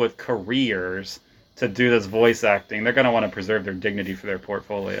people with careers to do this voice acting, they're going to want to preserve their dignity for their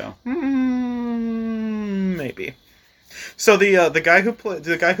portfolio. Maybe. So the guy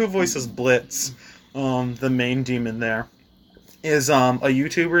who voices Blitz, the main demon there, is a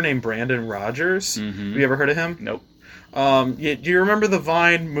YouTuber named Brandon Rogers. Mm-hmm. Have you ever heard of him? Nope. Do you remember the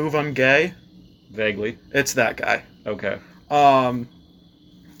Vine "Move I'm Gay"? Vaguely. It's that guy. Okay.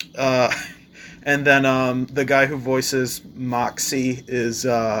 And then the guy who voices Moxie is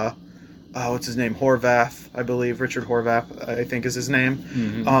what's his name? Horvath, I believe. Richard Horvath, I think is his name.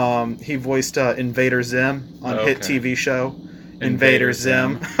 Mm-hmm. He voiced Invader Zim on hit TV show Invader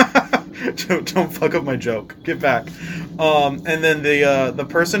Zim. Don't fuck up my joke. Get back. And then the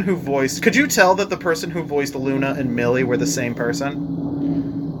person who voiced... Could you tell that the person who voiced Luna and Millie were the same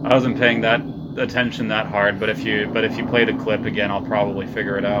person? I wasn't paying that attention that hard, but if you play the clip again, I'll probably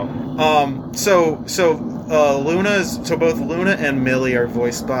figure it out. So both Luna and Millie are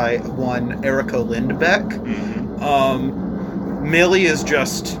voiced by one Erica Lindbeck. Millie is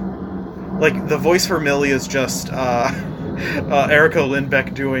just like the voice for Millie is just Erica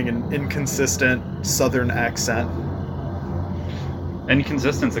Lindbeck doing an inconsistent Southern accent.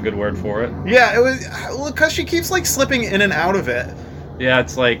 Inconsistent's a good word for it. Yeah, it was because she keeps like slipping in and out of it. Yeah,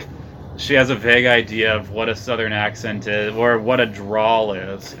 it's like she has a vague idea of what a Southern accent is, or what a drawl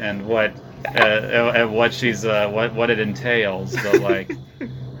is, and what she's what it entails. But like,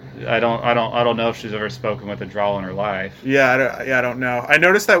 I don't know if she's ever spoken with a drawl in her life. Yeah, I don't know. I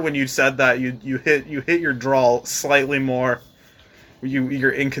noticed that when you said that, you hit your drawl slightly more.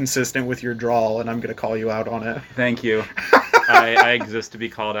 You're inconsistent with your drawl, and I'm gonna call you out on it. Thank you. I exist to be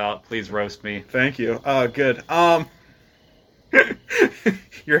called out. Please roast me. Thank you. Good.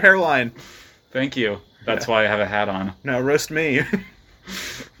 Your hairline. Thank you. That's why I have a hat on. No, roast me.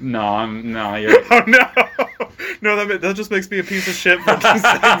 No, you're... Oh, no! No, that just makes me a piece of shit for just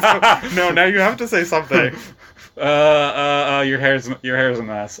saying so. No, now you have to say something. Your hair's a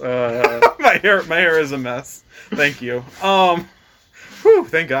mess. My hair is a mess. Thank you. Whew,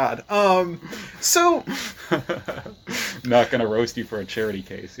 thank God. So... Not gonna roast you for a charity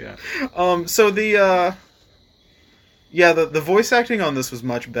case, yeah. So the voice acting on this was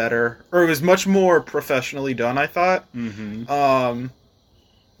much better, or it was much more professionally done, I thought. Mm-hmm.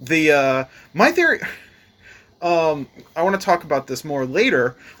 My theory, I want to talk about this more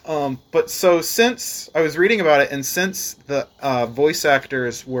later, but so since I was reading about it, and since the voice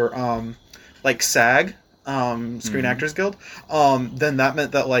actors were like SAG, Screen Actors Guild, then that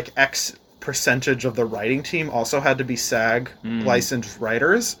meant that like X percentage of the writing team also had to be SAG licensed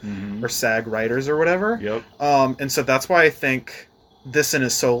writers, or SAG writers or whatever. Yep. And so that's why I think this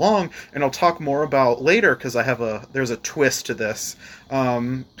is so long, and I'll talk more about later because there's a twist to this.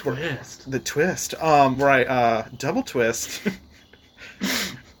 The twist. Where I double twist.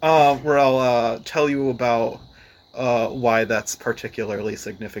 Where I'll tell you about why that's particularly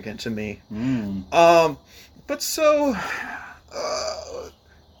significant to me. But so,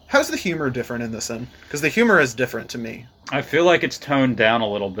 how's the humor different in this one? Because the humor is different to me. I feel like it's toned down a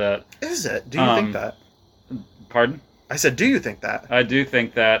little bit. Is it? Do you think that? Pardon? I said, do you think that? I do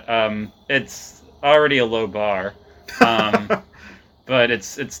think that it's already a low bar, but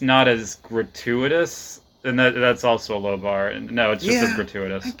it's not as gratuitous, and that's also a low bar. No, it's just as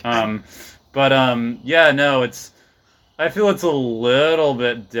gratuitous. I feel it's a little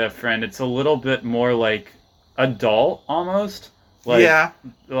bit different. It's a little bit more like adult almost.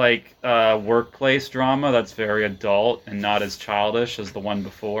 Like workplace drama that's very adult and not as childish as the one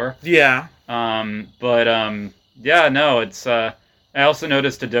before. Yeah. It's I also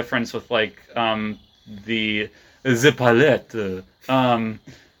noticed a difference with like the palette.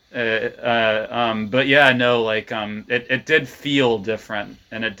 It did feel different,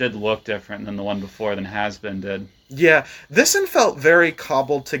 and it did look different than the one before, than Has Been did. Yeah, this one felt very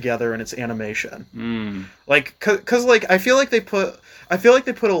cobbled together in its animation. Like, cause like I feel like they put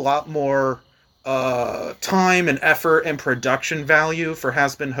a lot more time and effort and production value for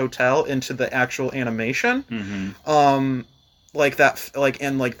Has Been Hotel into the actual animation. Like that, like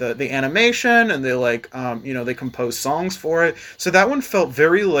in like the animation, and they like they compose songs for it. So that one felt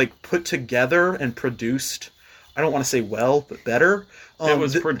very like put together and produced. I don't want to say well, but better. It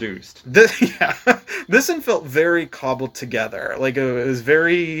was produced. This one felt very cobbled together. Like it was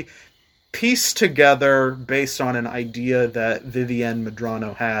very pieced together based on an idea that Vivienne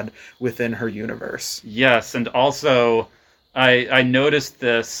Medrano had within her universe. Yes, and also I noticed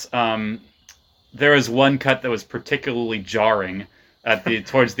this. There was one cut that was particularly jarring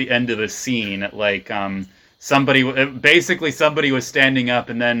towards the end of the scene. Like somebody was standing up,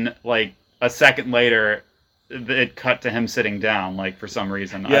 and then like a second later, it cut to him sitting down. Like for some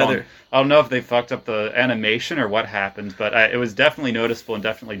reason, I don't know if they fucked up the animation or what happened, but it was definitely noticeable and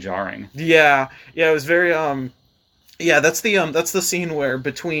definitely jarring. Yeah, it was very that's the scene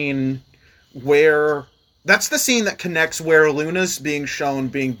that's the scene that connects where Luna's being shown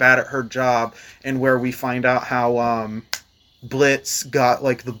being bad at her job, and where we find out how Blitz got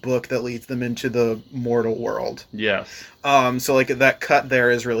like the book that leads them into the mortal world. Yes. So like that cut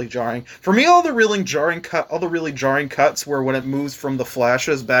there is really jarring. For me, all the really jarring cuts were when it moves from the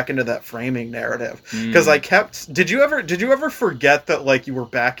flashes back into that framing narrative. Because did you ever forget that like you were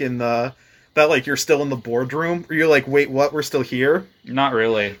back in the That, like, you're still in the boardroom? Or you're like, wait, what? We're still here? Not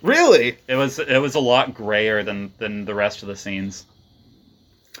really. Really? It was a lot grayer than the rest of the scenes.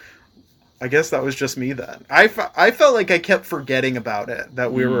 I guess that was just me then. I felt like I kept forgetting about it.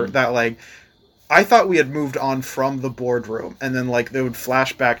 That we were, that, like, I thought we had moved on from the boardroom. And then, like, they would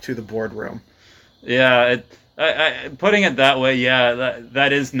flash back to the boardroom. Yeah, I putting it that way, yeah,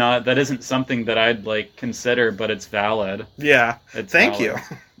 that isn't something that I'd, like, consider, but it's valid. Yeah. It's Thank valid.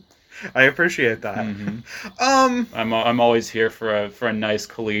 you. I appreciate that. I'm always here for a nice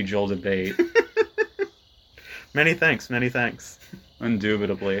collegial debate. Many thanks.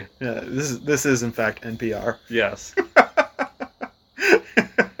 Indubitably. Yeah, this is in fact NPR. Yes.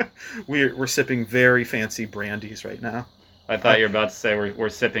 We're sipping very fancy brandies right now. I thought you were about to say we're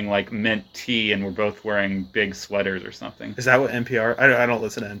sipping like mint tea and we're both wearing big sweaters or something. Is that what NPR? I don't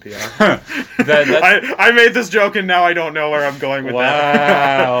listen to NPR. That's... I made this joke and now I don't know where I'm going with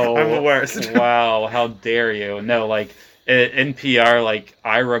that. Wow. I'm the worst. Wow, how dare you? No, like NPR, like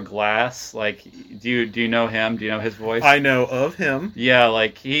Ira Glass, like do you know him? Do you know his voice? I know of him. Yeah,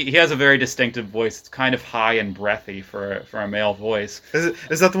 like he has a very distinctive voice. It's kind of high and breathy for a male voice.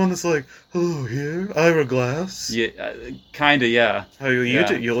 Is that the one that's like, hello here, Ira Glass? Yeah, kinda, yeah. Oh, you Yeah.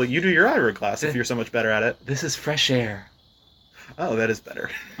 do your Ira Glass if you're so much better at it. This is fresh air. Oh, that is better.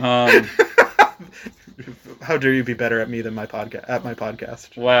 Um, How dare you be better at me than my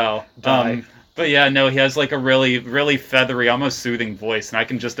podcast? wow. Die. But yeah, no, he has like a really, really feathery, almost soothing voice, and I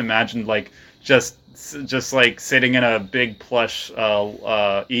can just imagine like just like sitting in a big plush,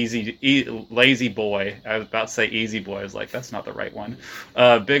 lazy boy. I was about to say easy boy. I was like, that's not the right one.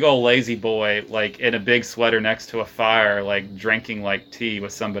 Big old lazy boy, like in a big sweater next to a fire, like drinking like tea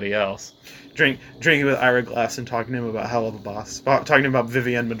with somebody else. Drinking with Ira Glass and talking to him about Hell of a Boss. Talking about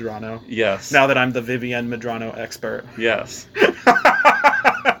Vivienne Medrano. Yes. Now that I'm the Vivienne Medrano expert. Yes.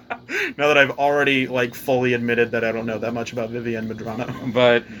 Now that I've already like fully admitted that I don't know that much about Vivienne Medrano.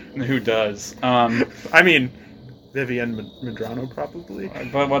 But who does? I mean, Vivienne Medrano probably.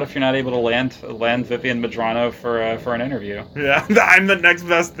 But what if you're not able to land Vivienne Medrano for an interview? Yeah, I'm the next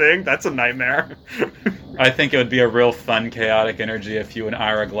best thing. That's a nightmare. I think it would be a real fun, chaotic energy if you and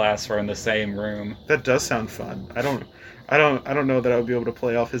Ira Glass were in the same room. That does sound fun. I don't know that I would be able to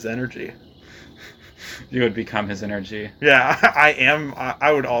play off his energy. You would become his energy. Yeah, I am.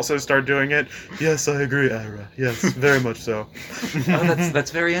 I would also start doing it. Yes, I agree, Ira. Yes, very much so. Oh,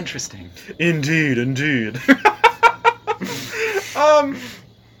 that's very interesting. Indeed.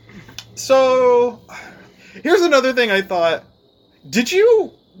 So here's another thing I thought. Did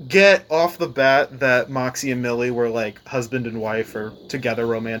you get off the bat that Moxie and Millie were like husband and wife or together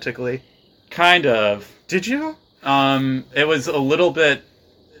romantically? Kind of. Did you? It was a little bit.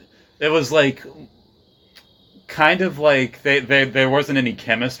 It was like. Kind of like there wasn't any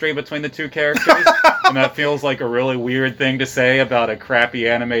chemistry between the two characters, and that feels like a really weird thing to say about a crappy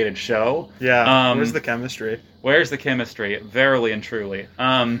animated show. Yeah, where's the chemistry? Where's the chemistry? Verily and truly.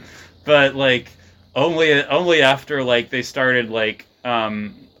 But like only after like they started like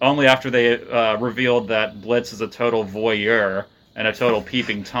only after they revealed that Blitz is a total voyeur and a total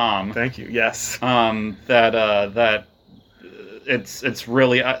peeping Tom. Thank you. Yes. That it's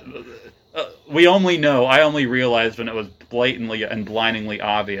really. I only realized when it was blatantly and blindingly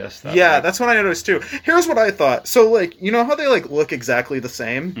obvious. That's what I noticed too. Here's what I thought. So, like, you know how they, like, look exactly the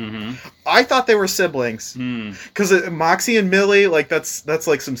same? Mm-hmm. I thought they were siblings. Because Moxie and Millie, like, that's,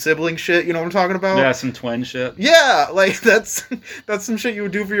 like, some sibling shit, you know what I'm talking about? Yeah, some twin shit. Yeah, like, that's some shit you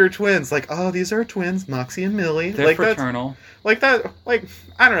would do for your twins. Like, oh, these are twins, Moxie and Millie. They're like, fraternal. I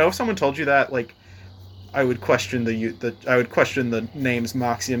don't know, if someone told you that, like, I would question the names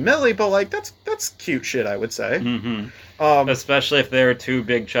Moxie and Millie, but like that's cute shit, I would say. Mm-hmm. Especially if they're two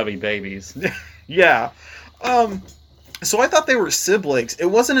big chubby babies. Yeah. So I thought they were siblings. It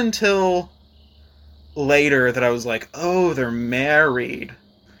wasn't until later that I was like, oh, they're married.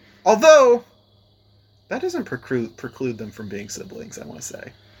 Although that doesn't preclude them from being siblings, I want to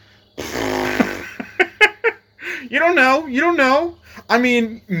say. You don't know. I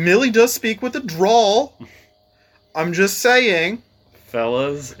mean, Millie does speak with a drawl. I'm just saying.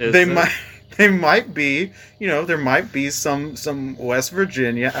 Fellas, they might be, you know, there might be some West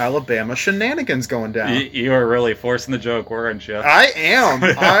Virginia, Alabama shenanigans going down. You are really forcing the joke, weren't you? I am.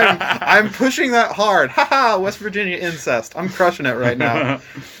 I'm pushing that hard. Haha, West Virginia incest. I'm crushing it right now.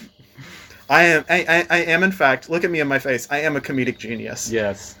 I am in fact, look at me in my face. I am a comedic genius.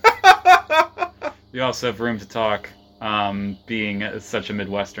 Yes. You also have room to talk, being such a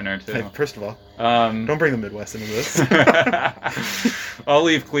Midwesterner, too. Hey, first of all, don't bring the Midwest into this. I'll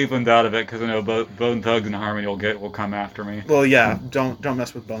leave Cleveland out of it, because I know Bone Thugs and Harmony will come after me. Well, yeah, don't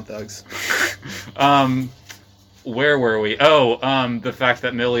mess with Bone Thugs. Where were we? Oh, the fact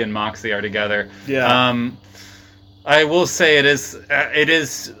that Millie and Moxie are together. Yeah. I will say it is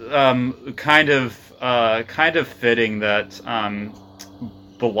kind of fitting that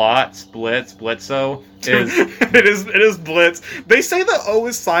Blitzo is it is Blitz. They say the O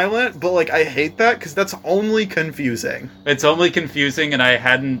is silent, but like I hate that because that's only confusing. it's only confusing, and I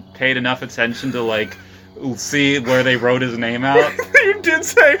hadn't paid enough attention to like see where they wrote his name out. You did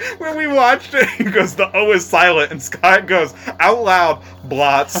say when we watched it, he goes, the O is silent, and Scott goes out loud,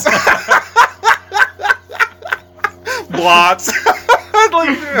 Blotz. Blotz.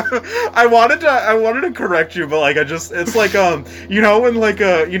 Like, I wanted to correct you, but like it's like when like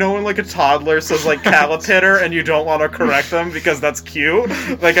a toddler says like Calipitter and you don't want to correct them because that's cute.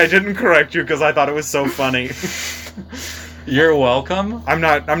 Like I didn't correct you because I thought it was so funny. You're welcome. I'm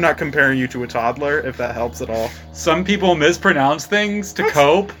not comparing you to a toddler, if that helps at all. Some people mispronounce things to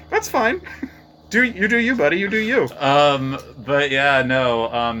cope. That's fine. Do you, buddy. You do you. But yeah,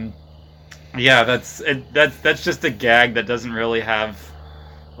 no. Yeah, that's just a gag that doesn't really have,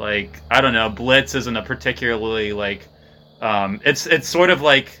 like, I don't know. Blitz isn't a particularly like. It's sort of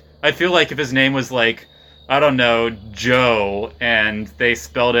like, I feel like if his name was like, I don't know, Joe, and they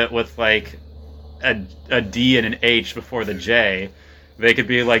spelled it with like a D and an H before the J, they could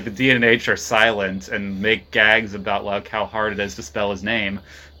be like the D and an H are silent and make gags about like how hard it is to spell his name.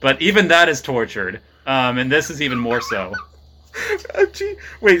 But even that is tortured. And this is even more so.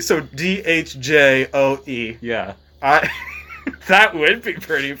 Wait, so DHJOE. Yeah. That would be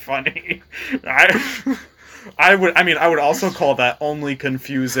pretty funny. I would also call that only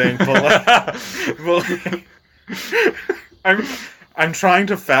confusing, but I'm trying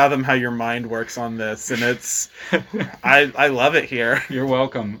to fathom how your mind works on this, and it's I love it here. You're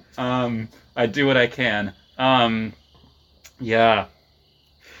welcome. I do what I can. Yeah.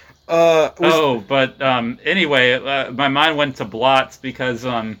 Anyway, my mind went to Blotz because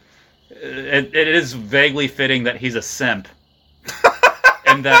it is vaguely fitting that he's a simp.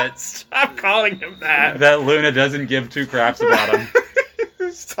 And that Stop calling him that. That Luna doesn't give two craps about him.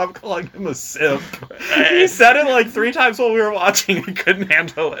 Stop calling him a simp. He said it like 3 times while we were watching and couldn't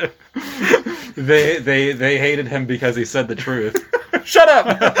handle it. They hated him because he said the truth. Shut up!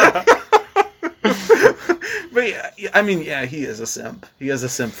 But yeah, he is a simp. He is a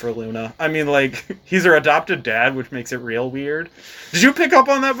simp for Luna. I mean, like, he's her adopted dad, which makes it real weird. Did you pick up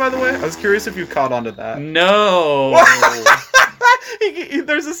on that, by the way? I was curious if you caught on to that. No!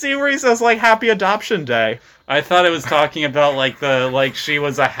 There's a scene where he says, like, Happy Adoption Day. I thought it was talking about, like she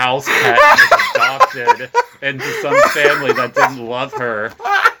was a house pet and was adopted into some family that didn't love her.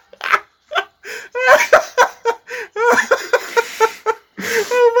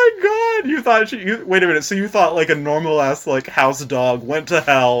 Oh my god! You thought wait a minute. So you thought like a normal ass like house dog went to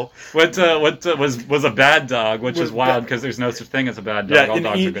hell. Was a bad dog, which is wild because there's no such thing as a bad dog. All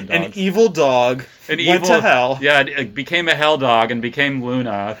dogs are good dogs. An evil dog went to hell. Yeah, it became a hell dog and became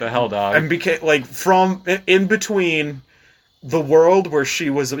Luna, the hell dog, and became like from in between the world where she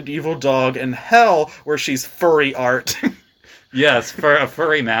was an evil dog and hell where she's furry art. Yes, for a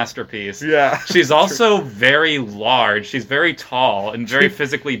furry masterpiece. Yeah. She's also very large. She's very tall and very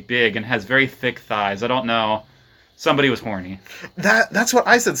physically big and has very thick thighs. I don't know. Somebody was horny. That's what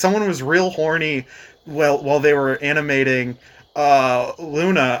I said. Someone was real horny while they were animating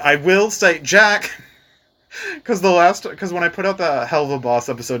Luna. I will say Jack, because when I put out the Hell of a Boss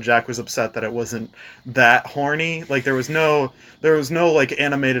episode, Jack was upset that it wasn't that horny. Like there was no like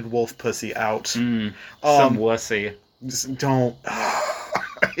animated wolf pussy out. Some wussy. Just don't.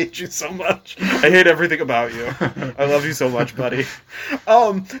 I hate you so much. I hate everything about you. I love you so much, buddy.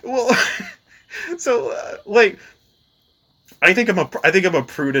 Well, so like, I think I'm a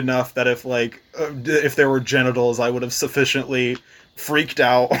prude enough that if there were genitals, I would have sufficiently freaked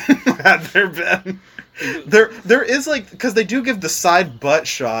out had there been. There is like, because they do give the side butt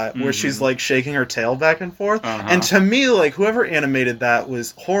shot where she's like shaking her tail back and forth, and to me, like whoever animated that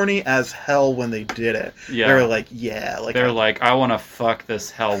was horny as hell when they did it. Yeah, they were like, yeah, like like, I want to fuck this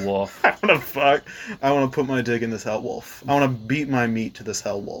hell wolf. I want to put my dick in this hell wolf. I want to beat my meat to this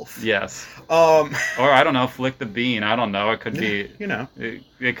hell wolf. Yes. Or I don't know, flick the bean. I don't know. It could be. You know.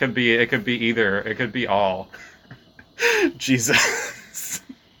 It could be either. It could be all. Jesus.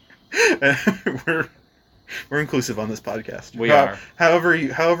 We're inclusive on this podcast. We are. However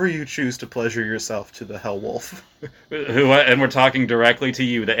you choose to pleasure yourself to the hell wolf. And we're talking directly to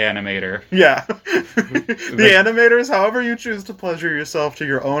you, the animator. Yeah. The animators, however you choose to pleasure yourself to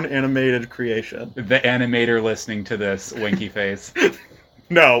your own animated creation. The animator listening to this, winky face.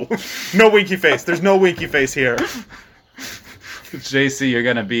 No winky face. There's no winky face here. JC, you're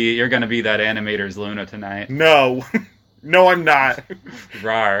gonna be that animator's Luna tonight. No. No, I'm not.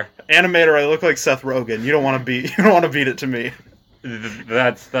 Rar. Animator, I look like Seth Rogen. You don't want to beat it to me.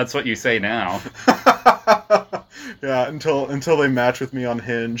 That's what you say now. Yeah, until they match with me on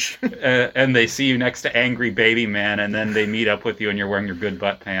Hinge. And they see you next to Angry Baby Man, and then they meet up with you, and you're wearing your good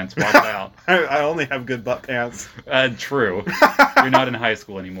butt pants. Watch out. I only have good butt pants. True. You're not in high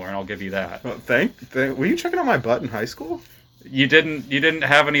school anymore, and I'll give you that. Well, were you checking out my butt in high school? You didn't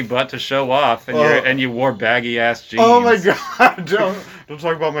have any butt to show off, and you wore baggy ass jeans. Oh my god! Don't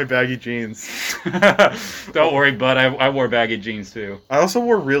talk about my baggy jeans. Don't worry, bud. I wore baggy jeans too. I also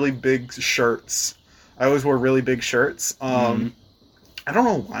wore really big shirts. I always wore really big shirts. I don't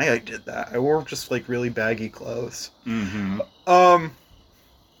know why I did that. I wore just like really baggy clothes. Mm-hmm.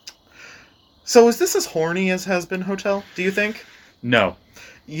 So is this as horny as Has Been Hotel? Do you think? No.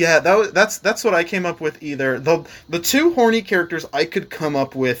 Yeah, that's what I came up with. Either the two horny characters I could come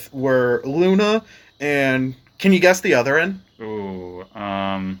up with were Luna and can you guess the other end? Ooh,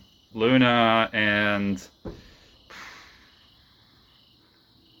 Luna and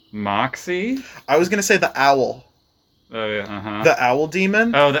Moxie? I was gonna say the owl. Oh yeah, uh-huh. The owl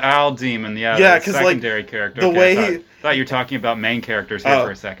demon. Oh, the owl demon. Yeah, yeah, because secondary character. The way I thought you were talking about main characters here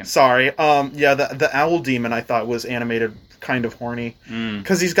for a second. Sorry. Yeah, the owl demon I thought was animated kind of horny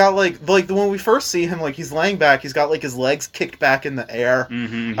because he's got like when we first see him, like he's laying back, he's got like his legs kicked back in the air.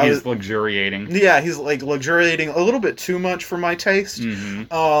 Mm-hmm. He's luxuriating. Yeah, he's like luxuriating a little bit too much for my taste.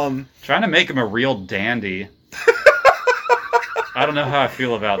 Mm-hmm. Trying to make him a real dandy. I don't know how I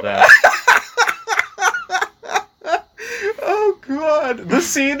feel about that. Oh god, the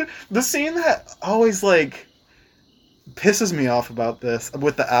scene that always like pisses me off about this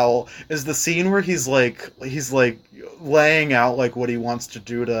with the owl is the scene where he's like laying out like what he wants to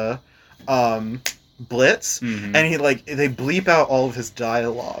do to Blitz, and he like they bleep out all of his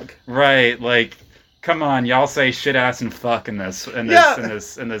dialogue. Right, like come on, y'all say shit ass and fuck in this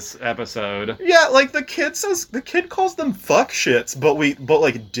episode. Yeah, like the kid calls them fuck shits, but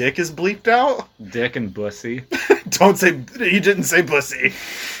like dick is bleeped out. Dick and bussy. Don't say he didn't say bussy.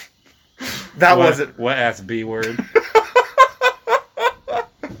 That wasn't what ass B word.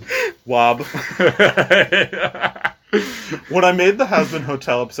 Wob. When I made the Has Been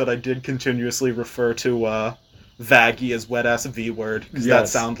Hotel episode, I did continuously refer to Vaggie as wet ass V word because that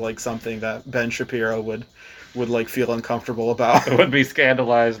sounds like something that Ben Shapiro would like feel uncomfortable about. Would be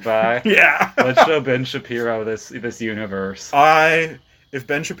scandalized by. Yeah. Let's show Ben Shapiro this universe. If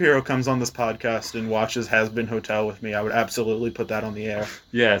Ben Shapiro comes on this podcast and watches Has Been Hotel with me, I would absolutely put that on the air.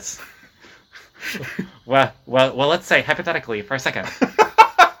 Yes. Well, let's say hypothetically for a second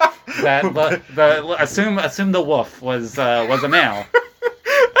that assume the wolf was a male.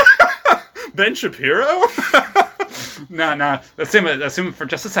 Ben Shapiro? No. Assume for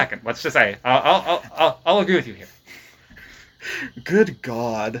just a second. Let's just say I'll agree with you here. Good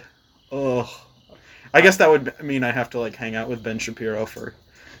God. Ugh. I guess that would mean I have to like hang out with Ben Shapiro for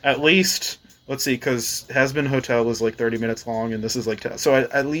at least, let's see, because Has Been Hotel was like 30 minutes long, and this is like so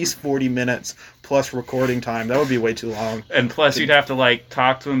at least 40 minutes plus recording time. That would be way too long. And plus, you'd have to like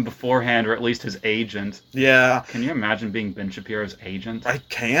talk to him beforehand, or at least his agent. Yeah. Can you imagine being Ben Shapiro's agent? I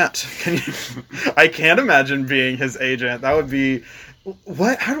can't. Can you? I can't imagine being his agent. That would be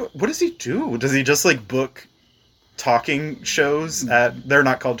what? What does he do? Does he just like book talking shows they're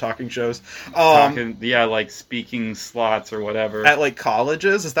not called talking shows, like speaking slots or whatever at like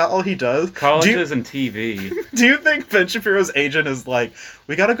colleges? Is that all he does? Colleges and TV. Do you think Ben Shapiro's agent is like,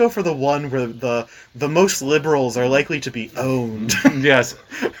 we gotta go for the one where the most liberals are likely to be owned? Yes,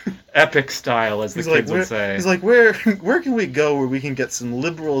 epic style, as the kids would say. He's like, where can we go where we can get some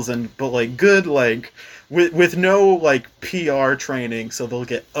liberals but like good, like with no like PR training, so they'll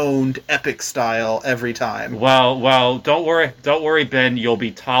get owned epic style every time. Well, don't worry, Ben. You'll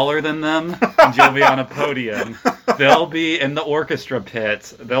be taller than them, and you'll be on a podium. They'll be in the orchestra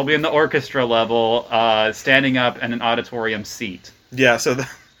pit. They'll be in the orchestra level, standing up in an auditorium seat. Yeah, so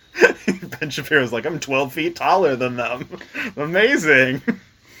Ben Shapiro's like, I'm 12 feet taller than them. Amazing.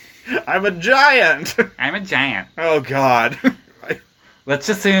 I'm a giant. Oh, God. Let's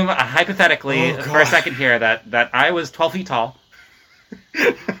assume, hypothetically, for a second here, that I was 12 feet tall.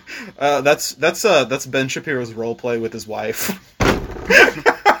 That's Ben Shapiro's role play with his wife.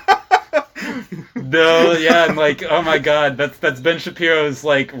 No, yeah, I'm like, oh my god, that's Ben Shapiro's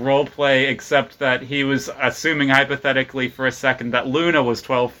like role play, except that he was assuming hypothetically for a second that Luna was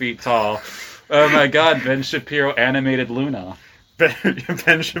 12 feet tall. Oh my god, Ben Shapiro animated Luna.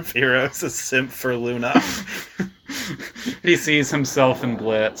 Ben Shapiro's a simp for Luna. He sees himself in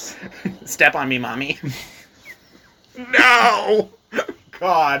Blitz. Step on me, mommy. No!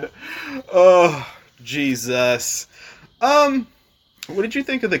 God. Oh, Jesus. What did you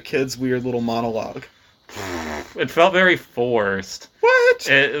think of the kid's weird little monologue? It felt very forced. What?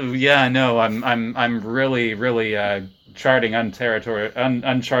 Yeah, no, I'm really charting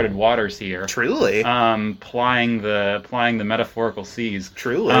uncharted waters here. Truly. Plying the metaphorical seas.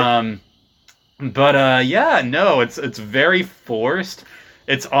 Truly. Yeah, no, it's very forced.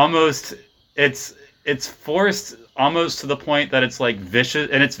 It's forced almost to the point that it's like vicious,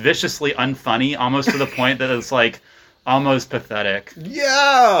 and it's viciously unfunny, almost to the point that it's like almost pathetic.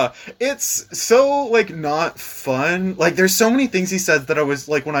 Yeah, it's so like not fun. Like there's so many things he says that I was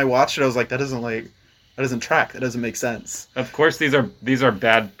like, when I watched it, I was like, that doesn't track. That doesn't make sense. Of course, these are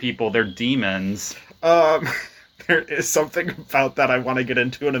bad people. They're demons. There is something about that I want to get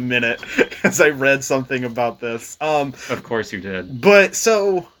into in a minute, because I read something about this. Of course you did. But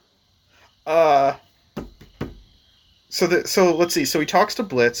so let's see. So he talks to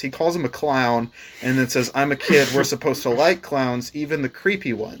Blitz. He calls him a clown, and then says, "I'm a kid. We're supposed to like clowns, even the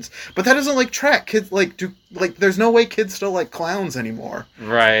creepy ones." But that doesn't like track. Kids there's no way kids still like clowns anymore.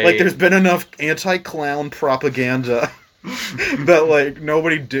 Right. Like there's been enough anti-clown propaganda that like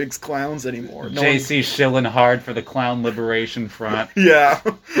nobody digs clowns anymore. JC shilling hard for the Clown Liberation Front. Yeah.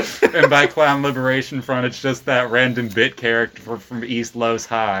 And by Clown Liberation Front, it's just that random bit character from East Los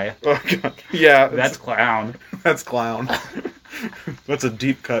High. Oh god. Yeah. That's clown. That's clown. That's a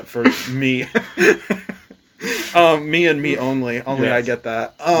deep cut for me. Me and me only. Only Yes. I get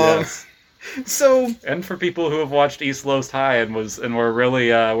that. Yes. So And for people who have watched East Los High and were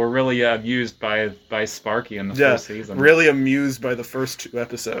really amused by Sparky in the first season. really amused by the first 2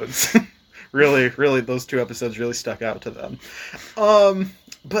 episodes. really, those 2 episodes really stuck out to them.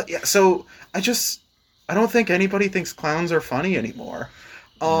 But yeah, so I don't think anybody thinks clowns are funny anymore.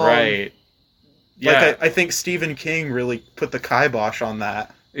 Right. Yeah. Like I think Stephen King really put the kibosh on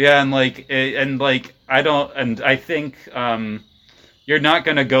that. Yeah, I think you're not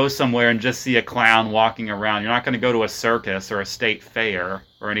going to go somewhere and just see a clown walking around. You're not going to go to a circus or a state fair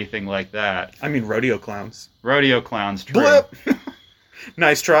or anything like that. I mean, rodeo clowns. Rodeo clowns, true. Blip!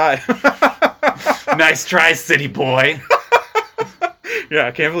 Nice try. Nice try, city boy. Yeah,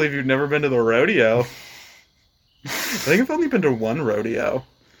 I can't believe you've never been to the rodeo. I think I've only been to 1 rodeo.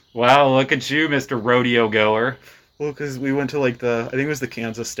 Wow, look at you, Mr. Rodeo Goer. Well, because we went to I think it was the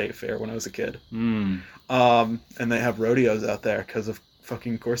Kansas State Fair when I was a kid. Mm. And they have rodeos out there because of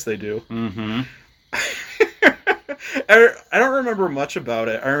fucking course they do. Mm-hmm. I don't remember much about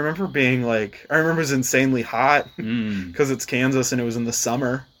it. I remember it was insanely hot because it's Kansas and it was in the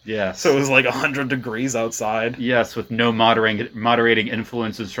summer. Yes. So it was like 100 degrees outside. Yes, with no moderating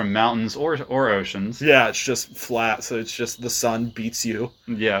influences from mountains or oceans. Yeah, it's just flat, so it's just the sun beats you.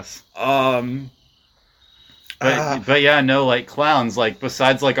 Yes. But But yeah, no, like clowns, like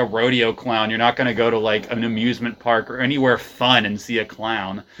besides like a rodeo clown, you're not going to go to like an amusement park or anywhere fun and see a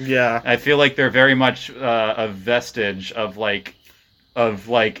clown. yeah. I feel like they're very much a vestige of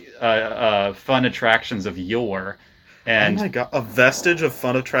fun attractions of yore. And oh my god, a vestige of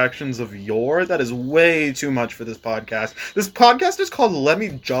fun attractions of yore? That is way too much for this podcast. This podcast is called Let Me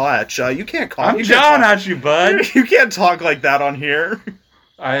Jaw At Ya. You can't call I'm jawing at you, bud. You can't talk like that on here.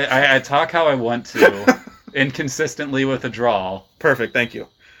 I talk how I want to, inconsistently with a drawl. Perfect, thank you.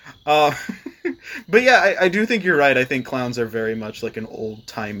 But yeah, I do think you're right. I think clowns are very much like an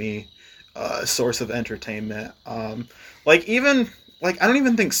old-timey source of entertainment. I don't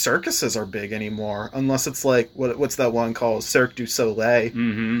even think circuses are big anymore, unless it's like, what's that one called? Cirque du Soleil.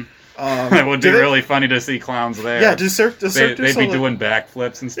 Mm-hmm. It would be really funny to see clowns there. Yeah, Cirque du Soleil. They'd be doing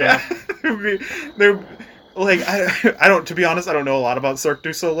backflips and stuff. Yeah. They're like, I don't, to be honest, I don't know a lot about Cirque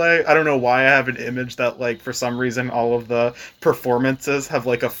du Soleil. I don't know why I have an image that, like, for some reason, all of the performances have,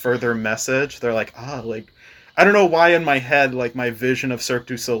 like, a further message. They're like, I don't know why in my head, like, my vision of Cirque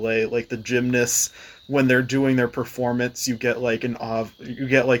du Soleil, like, the gymnasts, when they're doing their performance, you get, like,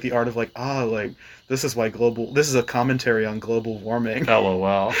 the art of, like, this is a commentary on global warming.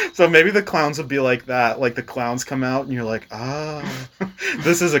 LOL. So maybe the clowns would be like that. Like the clowns come out and you're like,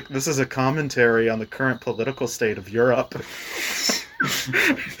 this is a commentary on the current political state of Europe.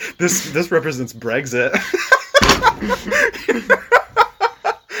 This represents Brexit.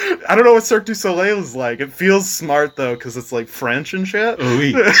 I don't know what Cirque du Soleil is like. It feels smart though, because it's like French and shit.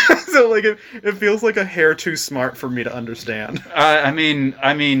 Oui. So like it feels like a hair too smart for me to understand. I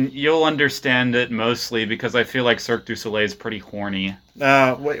mean, you'll understand it mostly because I feel like Cirque du Soleil is pretty horny.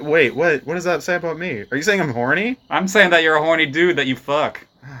 Wait, what does that say about me? Are you saying I'm horny? I'm saying that you're a horny dude that you fuck.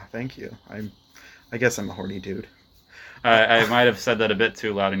 Thank you. I guess I'm a horny dude. I might have said that a bit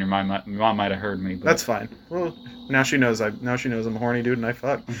too loud, and your mom might have heard me. But... That's fine. Well, now she knows I'm a horny dude and I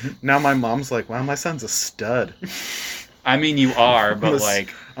fuck. Now my mom's like, wow, my son's a stud. I mean, you are, but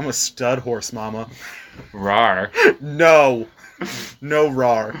I'm a stud horse, mama. rar. No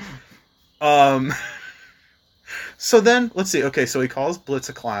rar. So then, let's see. Okay, so he calls Blitz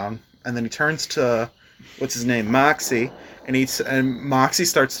a clown, and then he turns to, what's his name, Moxie, and Moxie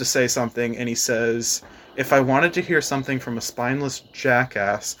starts to say something, and he says, if I wanted to hear something from a spineless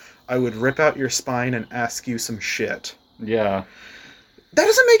jackass, I would rip out your spine and ask you some shit. Yeah. That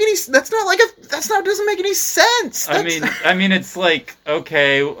doesn't make any. Doesn't make any sense. I mean, it's like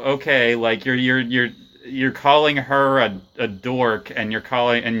okay, like you're calling her a dork, and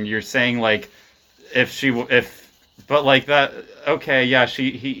you're saying like but like that. Okay, yeah,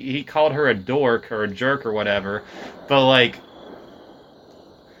 he called her a dork or a jerk or whatever, but like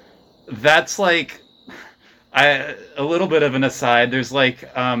that's like. A little bit of an aside. There's like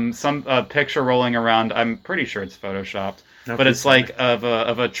some picture rolling around. I'm pretty sure it's photoshopped, but it's like of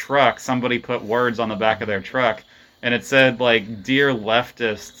a truck. Somebody put words on the back of their truck, and it said like, "Dear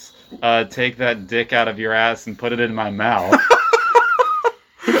leftists, take that dick out of your ass and put it in my mouth."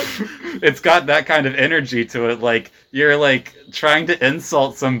 It's got that kind of energy to it. Like you're like trying to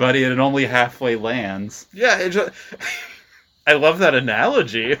insult somebody, and it only halfway lands. Yeah. I love that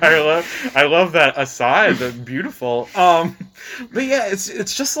analogy. I love that aside. That's beautiful. But yeah,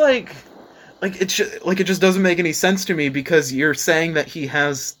 it's just like it just doesn't make any sense to me because you're saying that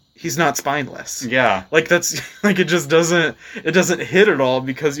he's not spineless. Yeah. Like that's like it doesn't hit at all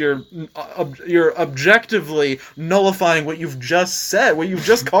because you're objectively nullifying what you've just said, what you've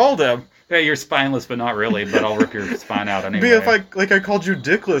just called him. Yeah, you're spineless, but not really. But I'll rip your spine out anyway. Be if I called you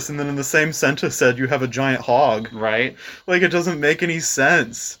dickless, and then in the same sentence said you have a giant hog. Right. Like it doesn't make any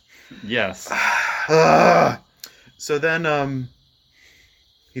sense. Yes. So then,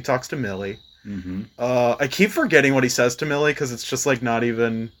 he talks to Millie. Mm-hmm. I keep forgetting what he says to Millie because it's just like not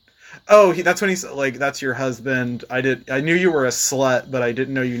even. Oh, that's when he's like, "That's your husband." I knew you were a slut, but I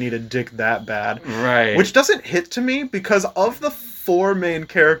didn't know you needed dick that bad. Right. Which doesn't hit to me because of the 4 main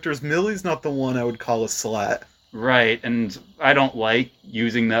characters, Millie's not the one I would call a slut. Right, and I don't like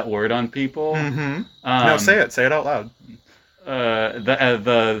using that word on people. Mm-hmm. No, say it out loud.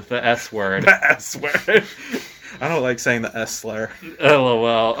 The S word. The S word. I don't like saying the S slur.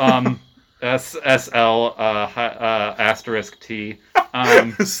 LOL. SL asterisk T.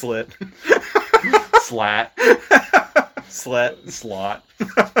 Slit. Slat. Slot.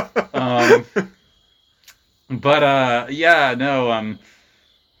 But yeah, no,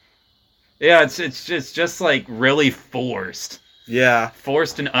 yeah, it's just like really forced. Yeah.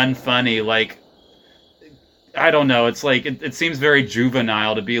 Forced and unfunny. Like I don't know. It's like it seems very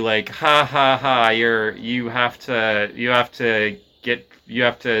juvenile to be like, ha ha ha. You have to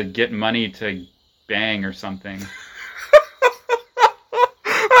get money to bang or something.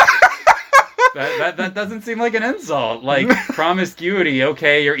 That doesn't seem like an insult. Like promiscuity,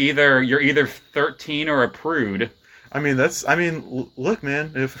 okay, you're either 13 or a prude. Look,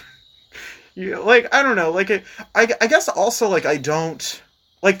 man, if you like, I don't know, like I guess also like I don't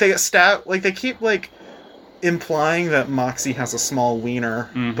like they keep like implying that Moxie has a small wiener,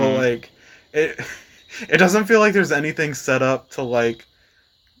 mm-hmm. but like it doesn't feel like there's anything set up to like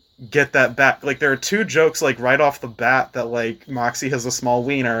get that back. Like there are 2 jokes like right off the bat that like Moxie has a small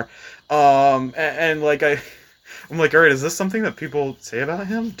wiener. And like I'm like, all right, is this something that people say about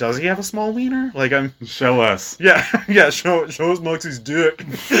him? Does he have a small wiener? Like show us. Yeah, show us Moxie's dick.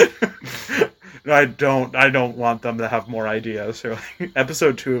 I don't want them to have more ideas. So, like,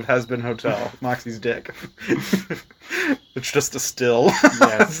 episode 2 of Has Been Hotel, Moxie's dick. It's just a still.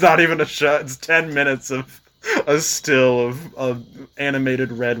 Yes. It's not even a shot. It's 10 minutes of a still of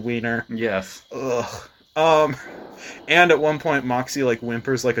animated red wiener. Yes. Ugh. And at one point, Moxie like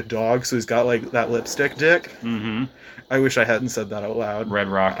whimpers like a dog, so he's got like that lipstick dick. Mm-hmm. I wish I hadn't said that out loud. Red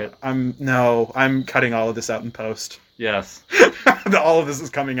Rocket. I'm cutting all of this out in post. Yes. All of this is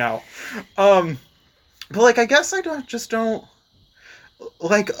coming out. But like, I guess I don't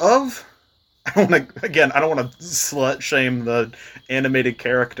like I don't want to slut shame the animated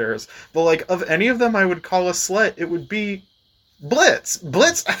characters, but like of any of them I would call a slut, it would be Blitz.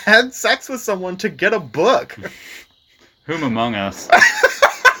 Blitz had sex with someone to get a book. Whom among us?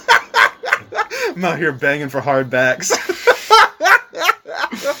 I'm out here banging for hardbacks.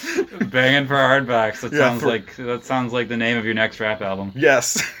 Banging for hardbacks. That sounds like the name of your next rap album.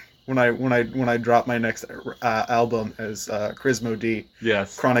 Yes. When I drop my next album as Crismo D.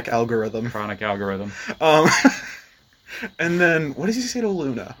 Yes. Chronic Algorithm. Chronic Algorithm. And then what does he say to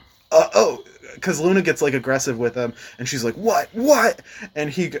Luna? because Luna gets like aggressive with him, and she's like, "What? And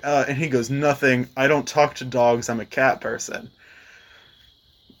he goes, "Nothing. I don't talk to dogs. I'm a cat person."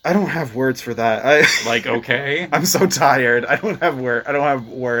 I don't have words for that. Like, okay. I'm so tired. I don't have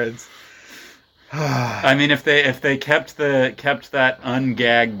words. I mean, if they kept that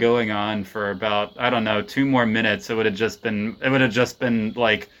ungag going on for about, I don't know, 2 more minutes, it would have just been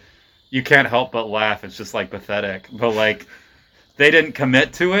like, you can't help but laugh. It's just like pathetic. But like, they didn't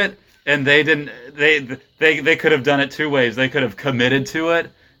commit to it, and they could have done it 2 ways. They could have committed to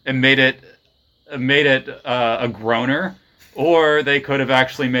it and made it a groaner, or they could have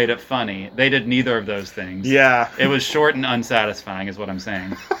actually made it funny. They did neither of those things. Yeah. It was short and unsatisfying, is what I'm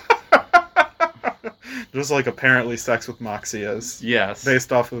saying. Just like apparently Sex with Moxie is. Yes.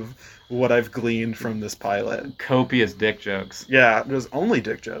 Based off of what I've gleaned from this pilot. Copious dick jokes. Yeah, there's only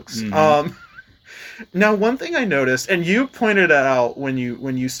dick jokes. Mhm. Now, one thing I noticed, and you pointed it out when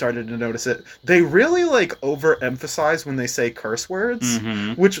you started to notice it, they really like overemphasize when they say curse words,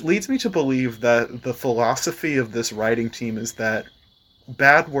 which leads me to believe that the philosophy of this writing team is that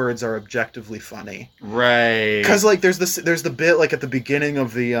bad words are objectively funny. Right. Because like there's the bit like at the beginning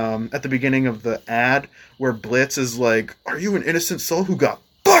of the ad where Blitz is like, "Are you an innocent soul who got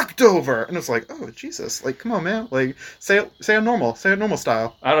fucked over?" And it's like, oh Jesus, like come on man, like say it normal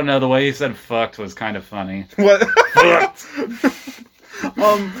style. I don't know, the way he said fucked was kind of funny. What?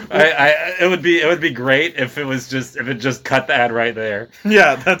 It would be great if it just cut the ad right there.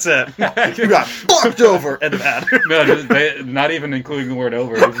 Yeah, that's it. You got fucked over, end of ad. No, not even including the word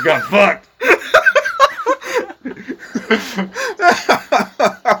over. You got fucked.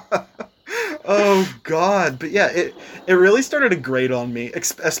 Oh God, but yeah, it really started to grate on me,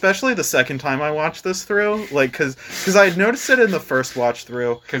 especially the second time I watched this through. Like, because I had noticed it in the first watch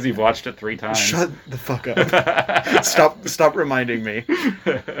through. Because you've watched it 3 times. Shut the fuck up! Stop reminding me.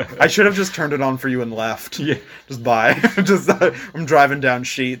 I should have just turned it on for you and left. Yeah. Just bye. I'm driving down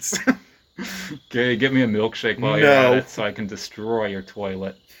sheets. Okay, get me a milkshake while you're at it, so I can destroy your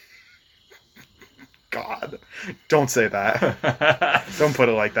toilet. God, don't say that. Don't put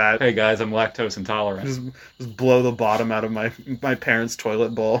it like that. Hey guys, I'm lactose intolerant. Just blow the bottom out of my parents'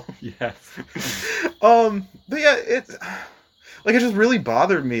 toilet bowl. Yes. But yeah, it just really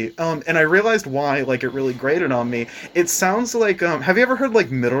bothered me. And I realized why. Like, it really grated on me. It sounds like have you ever heard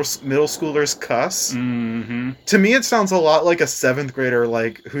like middle schoolers cuss? Mm-hmm. To me, it sounds a lot like a 7th grader,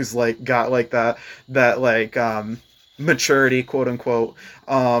 like who's like got like that like maturity, quote unquote,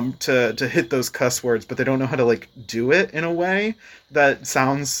 to hit those cuss words, but they don't know how to like do it in a way that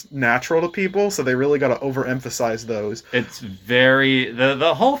sounds natural to people, so they really got to overemphasize those. It's very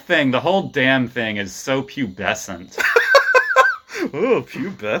the whole damn thing is so pubescent. Oh,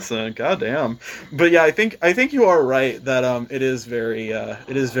 pubescent, goddamn. But yeah, I think you are right that it is very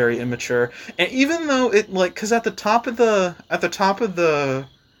immature, and even though it like because at the top of the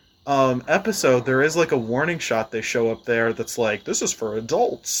episode, there is like a warning shot they show up there that's like, this is for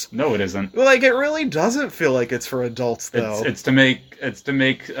adults. No, it isn't. Like, it really doesn't feel like it's for adults, though. It's to make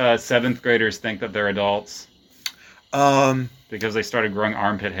 7th graders think that they're adults. Because they started growing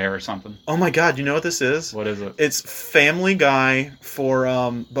armpit hair or something. Oh my God, you know what this is? What is it? It's Family Guy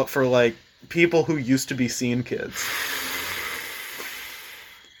but for like people who used to be scene kids.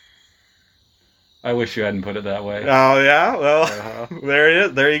 I wish you hadn't put it that way. Oh yeah, well, there it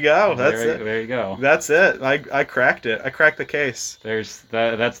is. There you go. That's it. There you go. That's it. I cracked it. I cracked the case.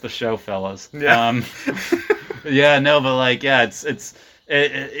 That's the show, fellas. Yeah. Yeah. No, but like, yeah, it's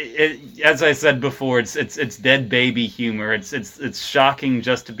as I said before, it's dead baby humor. It's shocking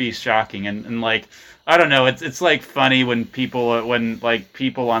just to be shocking, and like, I don't know. It's like funny when people on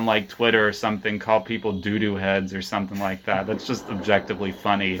like Twitter or something call people doo-doo heads or something like that. That's just objectively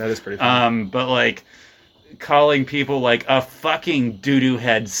funny. That is pretty funny. But like calling people like a fucking doo-doo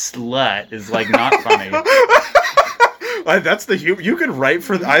head slut is like not funny. That's the you can write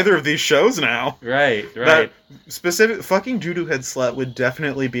for either of these shows now. Right. That specific fucking doo-doo head slut would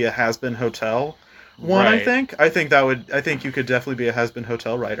definitely be a Has-Been Hotel one. Right. I think you could definitely be a Has-Been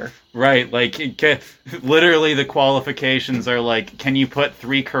Hotel writer. Right, like literally the qualifications are like, can you put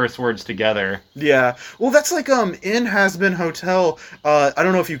 3 curse words together? Yeah. Well, that's like in Has-Been Hotel, I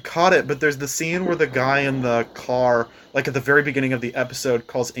don't know if you caught it, but there's the scene where the guy in the car, like at the very beginning of the episode,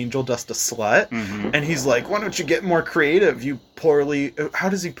 calls Angel Dust a slut, and he's like, "Why don't you get more creative? You poorly," how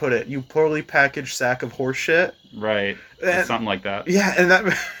does he put it? "You poorly packaged sack of horse shit." Right. Something like that. Yeah, and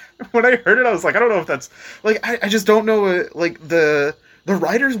that. When I heard it, I was like, I don't know if that's like I just don't know. Like the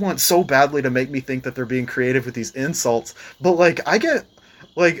writers want so badly to make me think that they're being creative with these insults, but like I get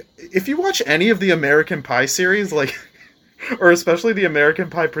like if you watch any of the American Pie series, like or especially the American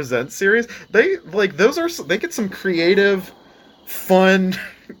Pie Presents series, they they get some creative, fun,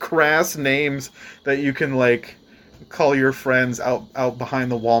 crass names that you can like call your friends out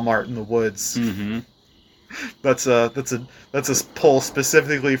behind the Walmart in the woods. Mm-hmm. That's a pull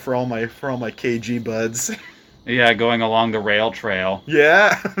specifically for all my KG buds. Yeah, going along the rail trail.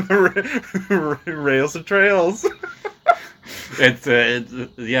 Yeah, rails and trails. It's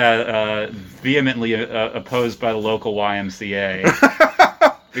vehemently opposed by the local YMCA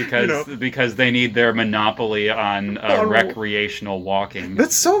because they need their monopoly on recreational walking.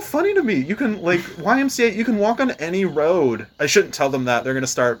 That's so funny to me. You can like YMCA. You can walk on any road. I shouldn't tell them that. They're gonna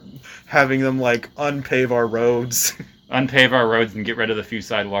start having them like unpave our roads. Unpave our roads and get rid of the few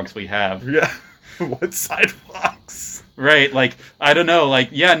sidewalks we have. Yeah, what sidewalks? Right, like I don't know,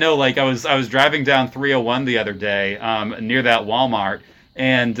 like I was driving down 301 the other day, near that Walmart,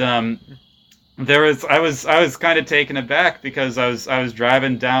 and I was kind of taken aback because I was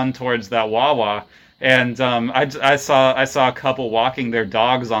driving down towards that Wawa, and I saw a couple walking their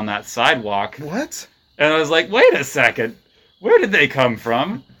dogs on that sidewalk. What? And I was like, wait a second, where did they come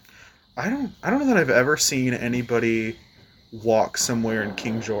from? I don't know that I've ever seen anybody walk somewhere in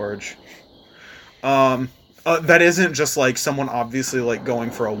King George. That isn't just like someone obviously like going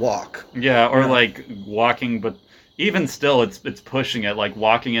for a walk. Yeah, or like walking, but even still, it's pushing it, like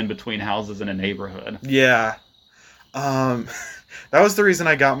walking in between houses in a neighborhood. Yeah. That was the reason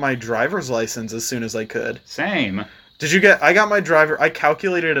I got my driver's license as soon as I could. Same. I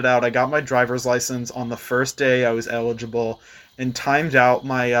calculated it out. I got my driver's license on the first day I was eligible and timed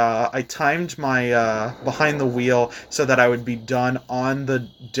my behind the wheel so that I would be done on the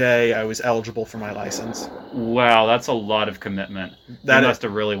day I was eligible for my license. Wow, that's a lot of commitment. You must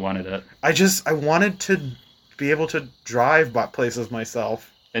have really wanted it. I wanted to be able to drive places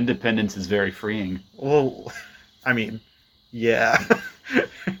myself. Independence is very freeing. Well, I mean, yeah.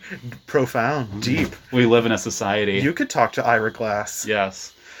 Profound, deep. We live in a society. You could talk to Ira Glass.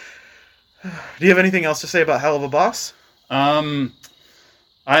 Yes. Do you have anything else to say about Hell of a Boss? I'm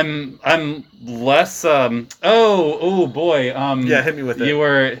less oh boy. Yeah, hit me with it.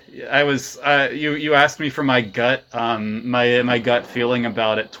 You asked me for my gut my gut feeling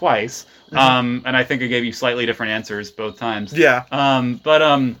about it twice. Mm-hmm. And I think I gave you slightly different answers both times. Yeah. But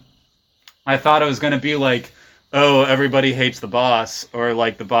I thought it was going to be like, oh, everybody hates the boss, or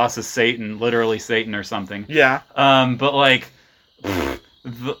like the boss is Satan, literally Satan or something. Yeah. But like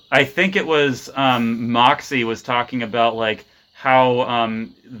I think it was Moxie was talking about like how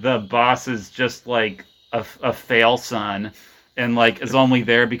the boss is just like a fail son and like is only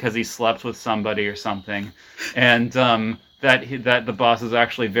there because he slept with somebody or something, and that the boss is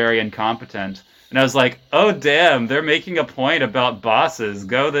actually very incompetent. And I was like, oh damn, they're making a point about bosses.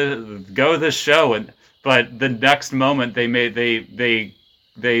 Go the show. But the next moment they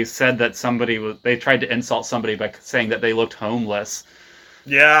said that they tried to insult somebody by saying that they looked homeless.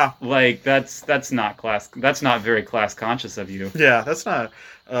 Yeah. Like that's not very class conscious of you. Yeah, that's not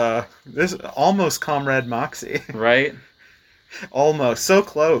this almost Comrade Moxie. Right? Almost. So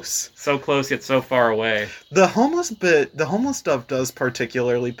close. So close yet so far away. The homeless stuff does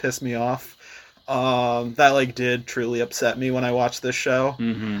particularly piss me off. That like did truly upset me when I watched this show.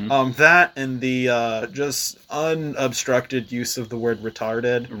 Mm-hmm. That and the just unobstructed use of the word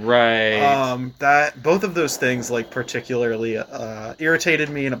retarded. Right. That both of those things like particularly irritated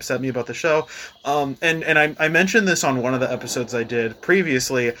me and upset me about the show. And I mentioned this on one of the episodes I did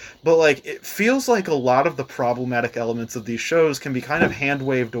previously, but like it feels like a lot of the problematic elements of these shows can be kind of hand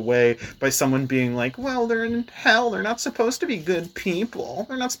waved away by someone being like, well, they're in hell, they're not supposed to be good people,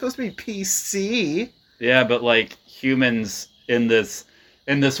 they're not supposed to be PC. Yeah, but like humans in this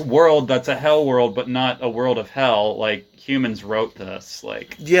world that's a hell world, but not a world of hell. Like humans wrote this.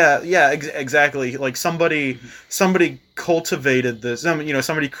 Like exactly. Like somebody cultivated this.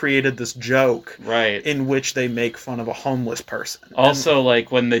 Somebody created this joke, right? In which they make fun of a homeless person. Also,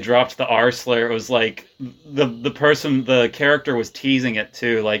 like when they dropped the R slur, it was like the character was teasing it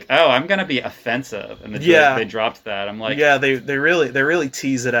too. Like, oh, I'm gonna be offensive, and they dropped that. I'm like, yeah, they really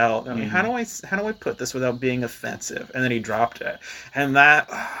tease it out. I mean, how do I put this without being offensive? And then he dropped it, and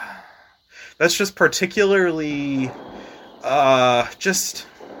that's just particularly, just.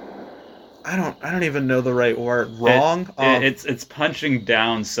 I don't even know the right word. Wrong. It's punching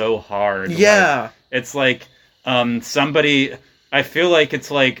down so hard. Yeah. Like, it's like somebody. I feel like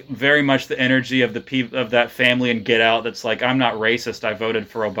it's like very much the energy of of that family in Get Out. That's like, I'm not racist. I voted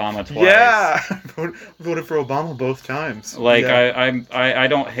for Obama twice. Yeah, voted for Obama both times. Like I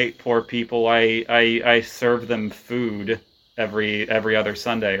don't hate poor people. I serve them food every other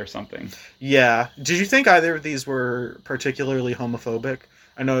Sunday or something. Yeah. Did you think either of these were particularly homophobic?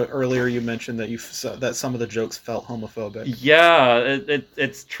 I know earlier you mentioned that that some of the jokes felt homophobic. Yeah,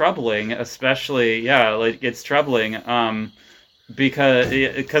 it's troubling, especially like it's troubling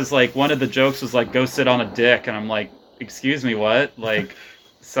because like one of the jokes was like, go sit on a dick, and I'm like, excuse me, what? Like,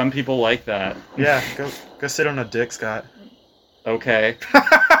 some people like that. Yeah, go sit on a dick, Scott. Okay.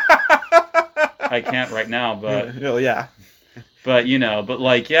 I can't right now, but yeah. But but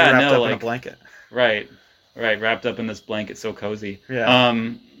like Wrapped up like in a blanket. Right, wrapped up in this blanket, so cozy. Yeah.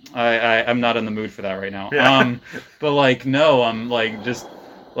 I'm not in the mood for that right now. Yeah. But like no, I'm like just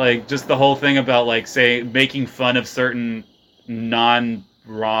the whole thing about like making fun of certain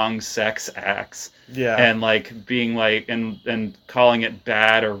non-wrong sex acts. Yeah. And like being like and calling it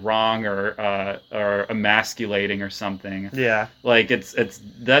bad or wrong or emasculating or something. Yeah. Like that's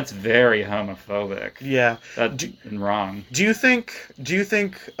very homophobic. Yeah. That's wrong. Do you think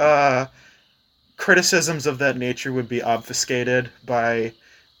criticisms of that nature would be obfuscated by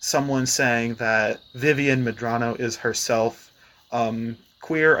someone saying that Vivian Medrano is herself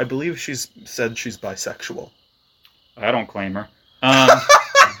queer? I believe she's said she's bisexual. I don't claim her.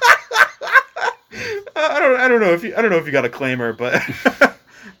 I don't know if you got to claim her, but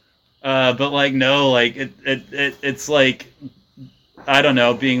but like no, like it's like I don't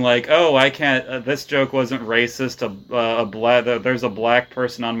know, being like, oh, I can't. This joke wasn't racist. There's a black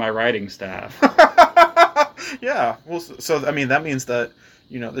person on my writing staff. Yeah. Well, so I mean that means that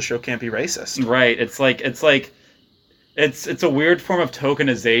the show can't be racist. Right. It's a weird form of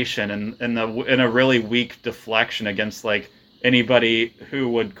tokenization and in a really weak deflection against like anybody who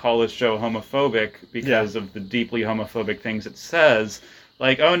would call this show homophobic because of the deeply homophobic things it says.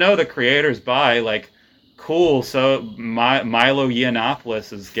 Like, oh no, the creator's bi. Like, cool. So Milo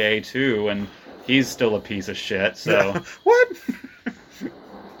Yiannopoulos is gay too, and he's still a piece of shit. So yeah. What?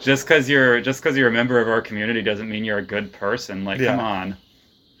 just because you're a member of our community doesn't mean you're a good person. Like, come on.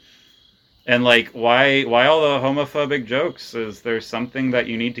 And like, why all the homophobic jokes? Is there something that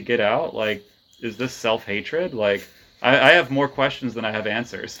you need to get out? Like, is this self-hatred? Like, I have more questions than I have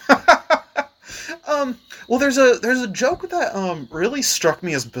answers. Well, there's a joke that really struck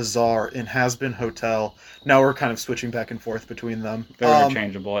me as bizarre in Has Been Hotel. Now we're kind of switching back and forth between them. They're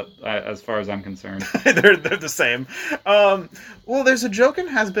interchangeable as far as I'm concerned. they're the same. Well, there's a joke in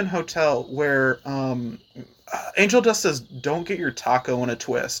Has Been Hotel where Angel Dust says, "Don't get your taco in a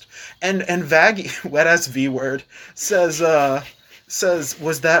twist," and Vaggie, wet ass V word, says,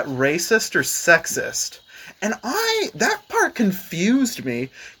 "Was that racist or sexist?" And that part confused me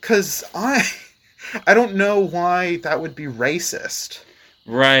because I don't know why that would be racist.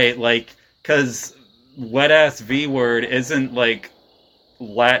 Right, like, because wet ass V word isn't like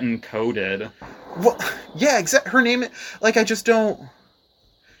Latin coded. Well, yeah, exactly. Her name, like, I just don't.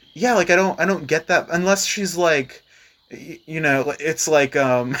 Yeah, like I don't get that unless she's like, it's like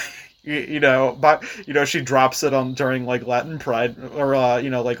but she drops it on during like Latin Pride or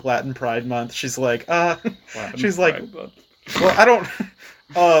like Latin Pride Month. She's like she's like, well, I don't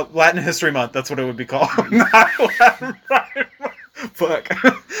Latin History Month. That's what it would be called. Not Latin Pride Month. Fuck.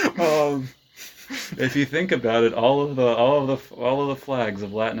 If you think about it, all of the flags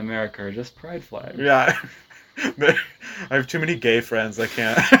of Latin America are just pride flags. Yeah. I have too many gay friends. I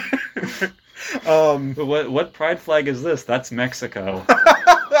can't. But what pride flag is this? That's Mexico.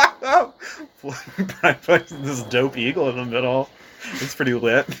 Pride flag, this dope eagle in the middle. It's pretty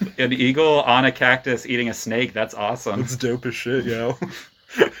lit. An eagle on a cactus eating a snake. That's awesome. It's dope as shit, yo.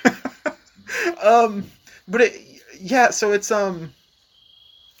 But so it's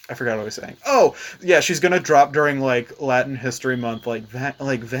I forgot what I was saying. Oh, yeah, she's gonna drop during like Latin History Month. Like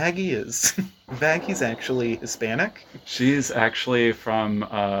Vaggie's actually Hispanic. She's actually from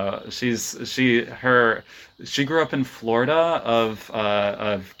she grew up in Florida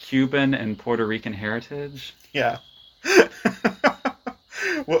of Cuban and Puerto Rican heritage. Yeah.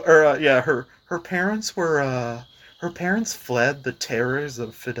 Well, or her parents were her parents fled the terrors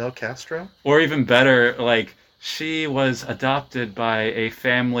of Fidel Castro. Or even better, like, she was adopted by a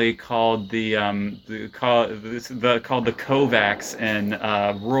family called the Kovacs in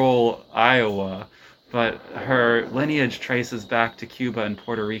rural Iowa, but her lineage traces back to Cuba and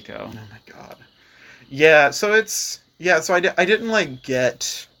Puerto Rico. Oh my god. Yeah, so I didn't like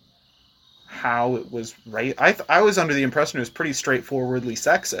get how it was right. I was under the impression it was pretty straightforwardly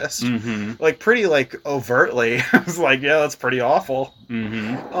sexist. Mm-hmm. Like pretty like overtly. I was like, yeah, that's pretty awful.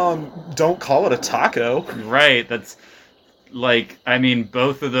 Mm-hmm. Don't call it a taco. Right. That's like, I mean,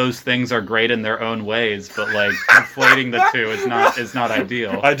 both of those things are great in their own ways, but like conflating the two is not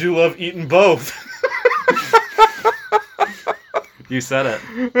ideal. I do love eating both. You said it.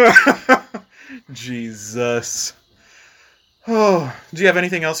 Jesus. Oh, do you have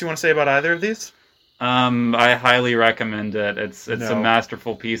anything else you want to say about either of these? I highly recommend it. It's a No.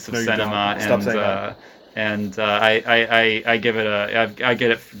 masterful piece of No, you cinema, don't. Stop saying that. I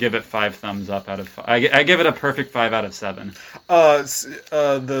give it 5 thumbs up out of 5. I give it a perfect 5 out of 7.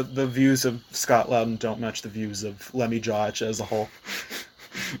 The views of Scott Loudon don't match the views of Lemmy Judge as a whole.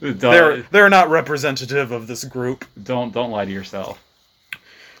 They're not representative of this group. Don't lie to yourself.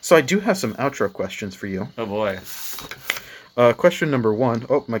 So I do have some outro questions for you. Oh boy. Question number 1.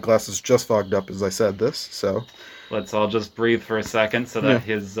 Oh, my glasses just fogged up as I said this, so... Let's all just breathe for a second so that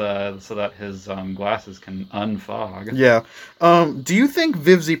his glasses can unfog. Yeah. Do you think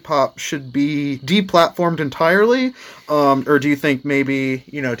Vivzy Pop should be deplatformed entirely? Or do you think maybe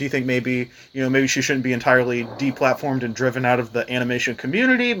she shouldn't be entirely deplatformed and driven out of the animation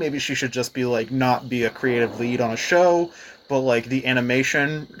community? Maybe she should just be like not be a creative lead on a show, but like the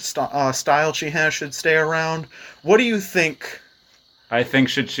animation style she has should stay around. What do you think? I think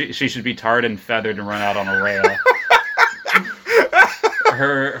she should be tarred and feathered and run out on a rail.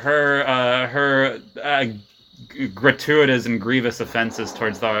 her gratuitous and grievous offenses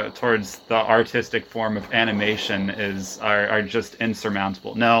towards the artistic form of animation are just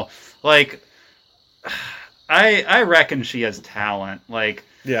insurmountable. No, like I reckon she has talent. Like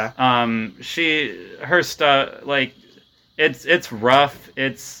Yeah. her stuff, like it's rough,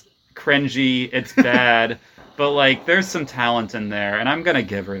 it's cringy, it's bad. But, like, there's some talent in there, and I'm gonna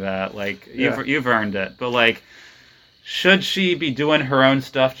give her that. Like, you've earned it. But, like, should she be doing her own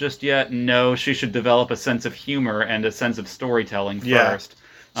stuff just yet? No, she should develop a sense of humor and a sense of storytelling first.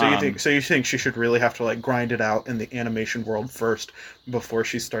 So you think she should really have to, like, grind it out in the animation world first before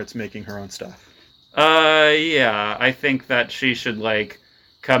she starts making her own stuff? Yeah. I think that she should, like,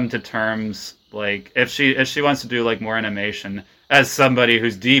 come to terms, like, if she wants to do, like, more animation... As somebody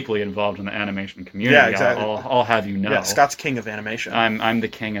who's deeply involved in the animation community, Yeah, exactly. I'll have you know. Yeah, Scott's king of animation. I'm the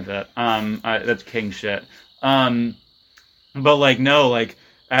king of it. That's king shit. But like no, like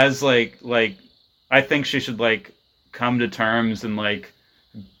as like I think she should like come to terms and like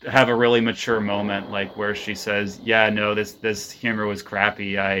have a really mature moment, like where she says, "Yeah, no, this humor was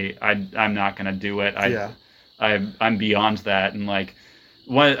crappy. I'm not gonna do it. I'm beyond that." And like,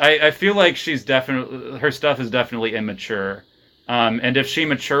 I feel like her stuff is definitely immature. And if she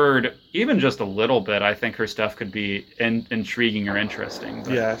matured even just a little bit, I think her stuff could be intriguing or interesting.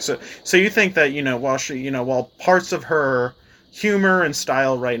 But... Yeah. So you think that while parts of her humor and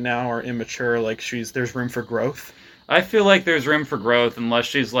style right now are immature, like there's room for growth? I feel like there's room for growth unless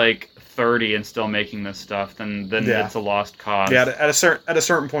she's like 30 and still making this stuff. Then it's a lost cause. Yeah. At a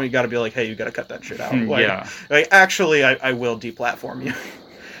certain point, you got to be like, hey, you got to cut that shit out. Like, yeah. Like actually, I will deplatform you.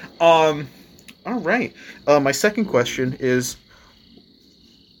 All right. My second question is.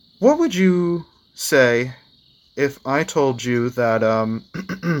 What would you say if I told you that,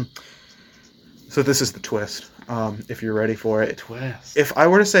 so this is the twist, if you're ready for it. Twist. If I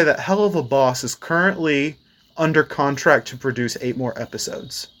were to say that Hell of a Boss is currently under contract to produce 8 more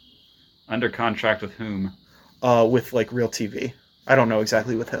episodes. Under contract with whom? With, like, Real TV. I don't know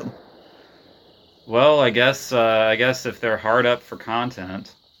exactly with whom. Well, I guess if they're hard up for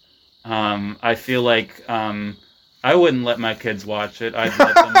content, I feel like, I wouldn't let my kids watch it. I'd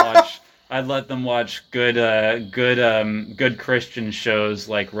let them watch good Christian shows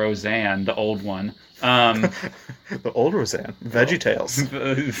like Roseanne, the old one. The old Roseanne, VeggieTales.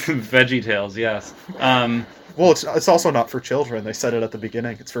 VeggieTales, yes. Well, it's also not for children. They said it at the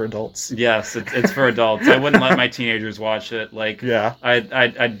beginning. It's for adults. Yes, it's for adults. I wouldn't let my teenagers watch it. Like, yeah,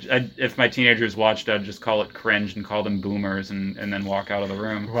 if my teenagers watched, I'd just call it cringe and call them boomers and then walk out of the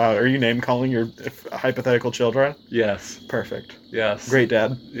room. Wow, are you name calling your hypothetical children? Yes. Perfect. Yes. Great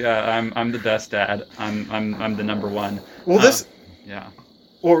dad. Yeah, I'm the best dad. I'm the number one. Well, yeah.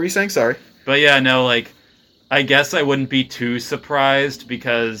 What were you saying? Sorry. But yeah, no, like. I guess I wouldn't be too surprised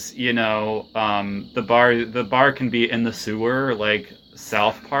because, the bar can be in the sewer, like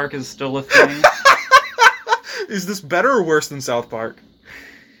South Park is still a thing. Is this better or worse than South Park?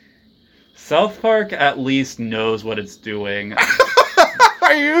 South Park at least knows what it's doing.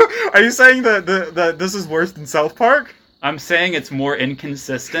 Are you saying that this is worse than South Park? I'm saying it's more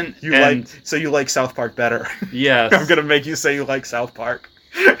inconsistent. You like South Park better. Yes. I'm gonna make you say you like South Park.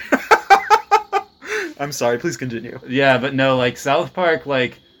 I'm sorry, please continue. Yeah, but no, like South Park,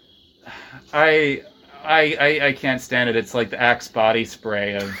 like I can't stand it. It's like the Axe body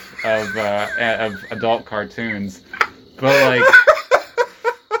spray of adult cartoons. But like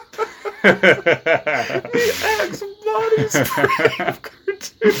the Axe body spray of cartoons.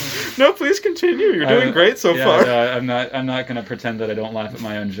 No, please continue. You're doing great so yeah, far. No, I'm not gonna pretend that I don't laugh at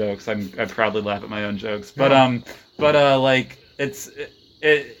my own jokes. I proudly laugh at my own jokes. But like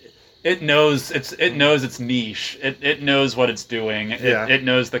it knows its niche. It knows what it's doing. It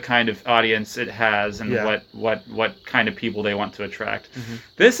knows the kind of audience it has and what kind of people they want to attract.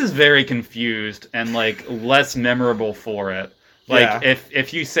 This is very confused and like less memorable for it. Like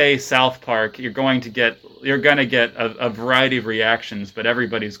if you say South Park, you're gonna get a variety of reactions, but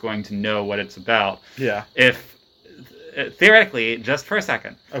everybody's going to know what it's about. Yeah. If theoretically, just for a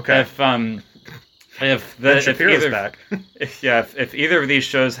second, okay. If either of these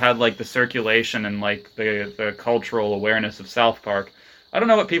shows had like the circulation and like the cultural awareness of South Park, I don't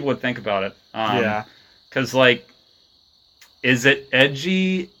know what people would think about it. Because like, is it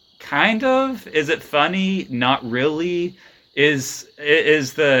edgy? Kind of. Is it funny? Not really. Is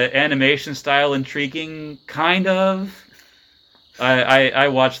the animation style intriguing? Kind of. I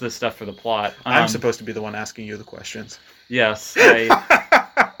watch this stuff for the plot. I'm supposed to be the one asking you the questions. Yes.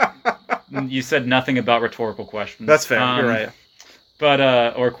 You said nothing about rhetorical questions. That's fair. You're right.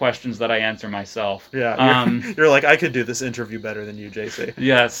 But or questions that I answer myself. Yeah. You're like, I could do this interview better than you, JC.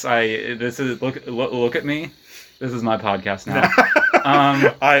 Yes. Look at me. This is my podcast now.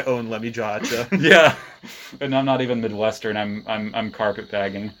 I own Let Me Jacha. Yeah. And I'm not even Midwestern. I'm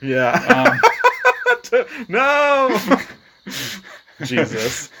carpetbagging. Yeah. No.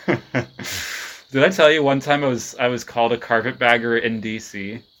 Jesus. Did I tell you one time I was called a carpetbagger in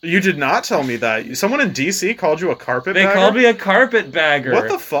DC? You did not tell me that. Someone in DC called you a carpetbagger? They called me a carpetbagger. What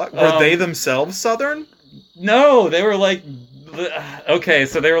the fuck? Were they themselves Southern? No, they were like... Okay,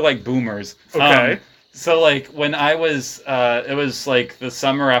 so they were like boomers. Okay. So like when I was... it was like the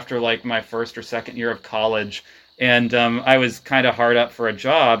summer after like my first or second year of college, and I was kind of hard up for a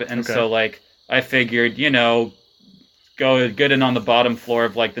job, and so like I figured, go get in on the bottom floor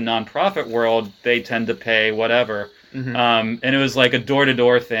of like the nonprofit world. They tend to pay whatever. Mm-hmm. And it was like a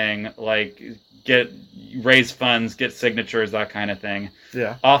door-to-door thing, like raise funds, get signatures, that kind of thing.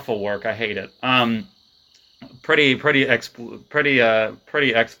 Yeah. Awful work. I hate it. Pretty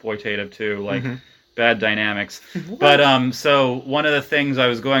exploitative too, like bad dynamics. But so one of the things I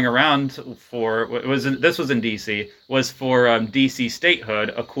was going around for this was in DC, was for DC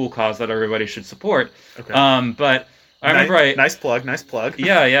statehood, a cool cause that everybody should support. Okay. But I remember nice plug.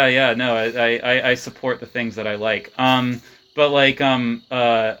 Yeah. No, I support the things that I like. But like,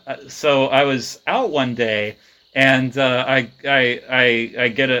 so I was out one day, and I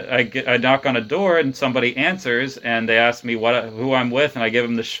knock on a door, and somebody answers, and they ask me who I'm with, and I give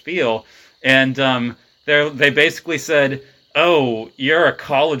them the spiel, and they basically said, "Oh, you're a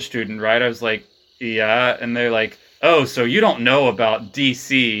college student, right?" I was like, "Yeah," and they're like, "Oh, so you don't know about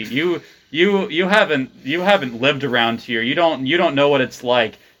DC? You haven't lived around here. You don't know what it's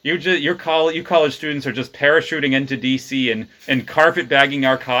like. You college students are just parachuting into DC and carpetbagging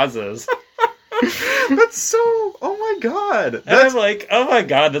our causes." That's so... Oh my god. And I'm like, oh my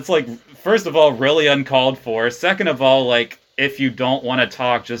god, that's like, first of all, really uncalled for. Second of all, like, if you don't want to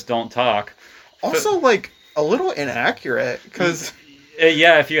talk, just don't talk. Also, like, a little inaccurate, because...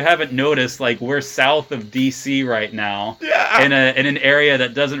 Yeah, if you haven't noticed, like, we're south of DC right now. Yeah. In an area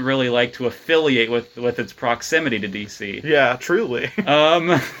that doesn't really like to affiliate with its proximity to DC. Yeah, truly.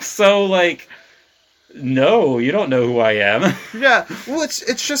 So, like, no, you don't know who I am. Yeah, well,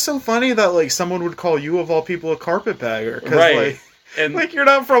 it's just so funny that, like, someone would call you, of all people, a carpetbagger. Right. Like, and like, you're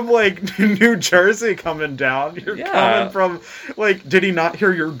not from, like, New Jersey coming down. You're coming from, like, did he not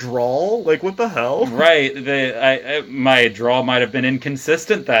hear your drawl? Like, what the hell? Right. My drawl might have been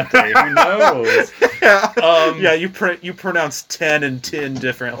inconsistent that day. Who knows? Yeah. You pronounce 10 and 10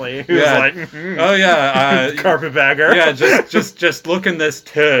 differently. He was like, oh, yeah. Carpetbagger. Yeah, just look in this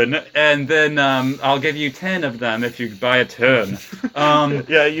tin, and then I'll give you 10 of them if you buy a tin.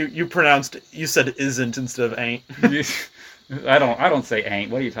 Yeah, you said isn't instead of ain't. I don't say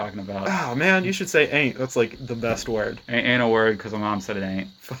ain't. What are you talking about? Oh man, you should say ain't. That's like the best word. Ain't a word because my mom said it ain't.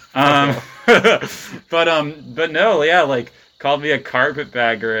 But no, yeah, like, called me a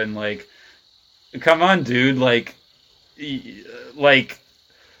carpetbagger, and like, come on, dude, like,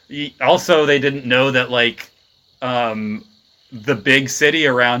 also they didn't know that like, the big city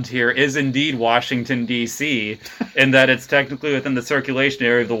around here is indeed Washington, D.C., and that it's technically within the circulation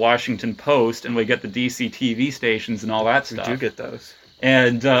area of the Washington Post, and we get the D.C. TV stations and all that stuff. We do get those.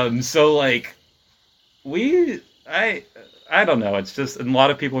 And so, like, I don't know, it's just, and a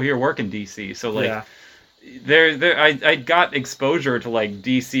lot of people here work in D.C., so, like, I got exposure to, like,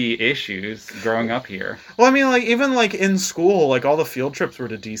 D.C. issues growing up here. Well, I mean, like, even, like, in school, like, all the field trips were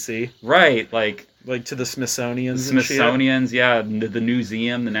to D.C. Right, like... Like to the Smithsonian's. Smithsonian's, yeah, the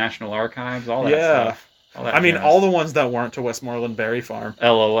Newseum, the National Archives, all that stuff. All that jazz. All the ones that weren't to Westmoreland Berry Farm.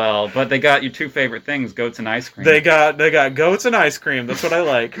 LOL. But they got your two favorite things, goats and ice cream. They got goats and ice cream. That's what I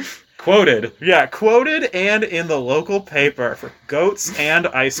like. Quoted. Yeah, quoted and in the local paper for goats and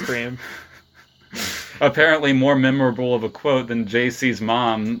ice cream. Apparently more memorable of a quote than JC's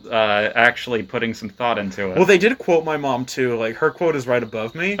mom actually putting some thought into it. Well, they did quote my mom too. Like her quote is right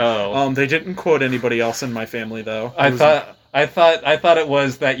above me. Oh. They didn't quote anybody else in my family though. I thought it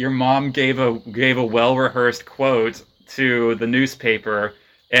was that your mom gave a well-rehearsed quote to the newspaper,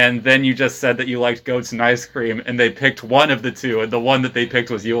 and then you just said that you liked goats and ice cream, and they picked one of the two, and the one that they picked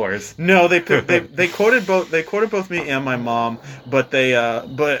was yours. No, they quoted both. They quoted both me and my mom, but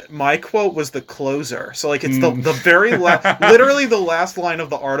but my quote was the closer. So like it's the very last, literally the last line of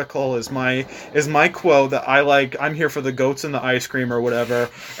the article is my quote that I like. I'm here for the goats and the ice cream or whatever,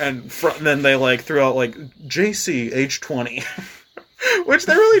 and then they like threw out like JC age 20. Which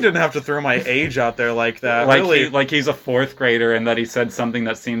they really didn't have to throw my age out there like that. Like he's a fourth grader and that he said something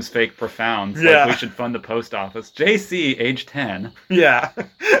that seems fake profound. Yeah. Like we should fund the post office. JC, age 10. Yeah.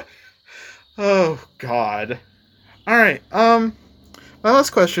 Oh, God. All right. My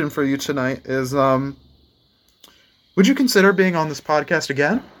last question for you tonight is, would you consider being on this podcast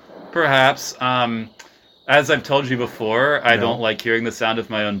again? Perhaps. As I've told you before, I don't like hearing the sound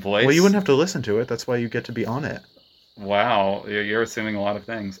of my own voice. Well, you wouldn't have to listen to it. That's why you get to be on it. Wow, you're assuming a lot of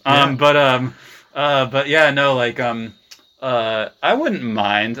things. Yeah. But yeah, no, like, I wouldn't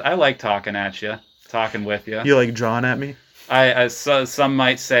mind. I like talking at you, talking with you. You like John at me? Some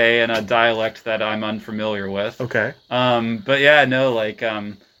might say in a dialect that I'm unfamiliar with. Okay. But yeah, no, like,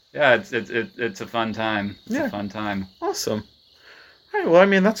 yeah, it's a fun time. It's a fun time. Awesome. All right. Well, I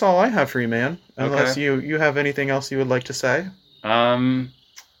mean, that's all I have for you, man. Unless Okay. you have anything else you would like to say. I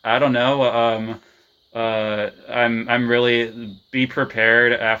don't know. I'm really be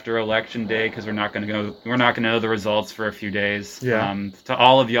prepared after election day because we're not going to know the results for a few days. Yeah. To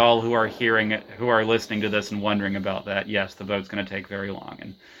all of y'all who are hearing it, who are listening to this and wondering about that, yes, the vote's going to take very long,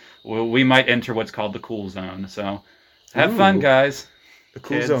 and we might enter what's called the cool zone. So have fun, guys. The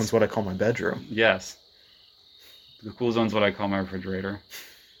cool Kids. zone's what I call my bedroom. Yes. The cool zone's what I call my refrigerator.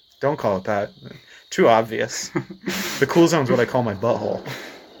 Don't call it that. Too obvious. The cool zone's what I call my butthole.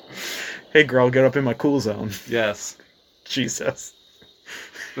 Hey, girl, get up in my cool zone. Yes. Jesus.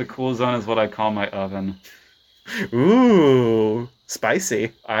 The cool zone is what I call my oven. Ooh,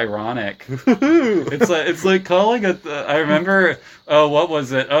 spicy. Ironic. Ooh. It's like calling it. I remember. Oh, what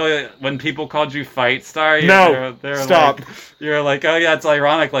was it? Oh, when people called you Fight Star. They're stop. Like, you're like, oh yeah, it's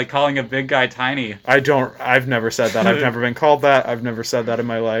ironic, like calling a big guy tiny. I've never said that. I've never been called that. I've never said that in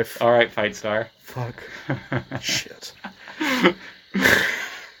my life. All right, Fight Star. Fuck. Shit.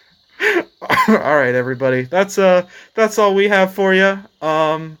 All right, everybody. That's all we have for you.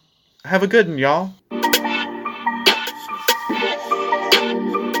 Have a good one, y'all.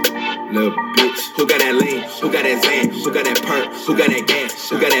 Little bitch, who got that lean? Who got that Zan? Who got that perk? Who got that gas?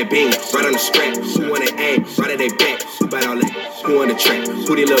 Who got that bean? Right on the strap. Who want that A? Right at their back. Who bite all that? Who on the track?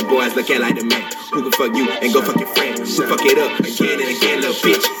 Who these little boys look at like the man? Who can fuck you and go fuck your friend? Who fuck it up again and again, little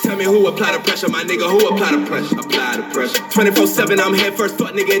bitch? Tell me who apply the pressure, my nigga. Who apply the pressure? Apply the pressure. 24/7, I'm head first.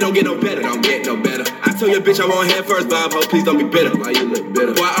 Fuck nigga, it don't get no better. Don't get no better. I told your bitch I want head first, Bob. Ho, please don't be bitter. Why you look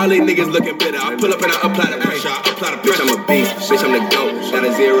bitter? Why all these niggas looking bitter? I pull up and I apply the pressure. I apply the pressure. Bitch, I'm a beast. Bitch, I'm the GOAT. Not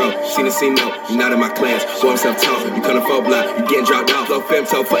a zero. Seen a C note. You not in my class. Boy, I'm self-taught. You couldn't fuck block. You getting dropped off. Low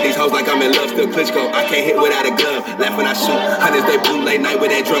femto. Fuck these hoes like I'm in love. Still Klitschko. I can't hit without a glove. Laugh when I shoot. Hundreds they blue late night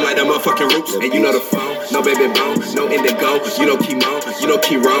with that drum like the motherfucking roots. And you know the phone. No baby bone. No indigo. You know chemo. You know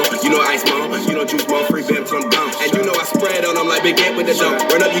Kiro. You know Ice Mo. You know Juice Mo. Free bam till I'm gone. And you know I spread on them like Big Ant with the dough.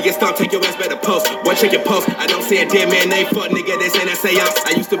 Run up, you get stomped. Take your ass better post. Boy, check your post. I don't say a dead man name. Fuck nigga. They say that say us.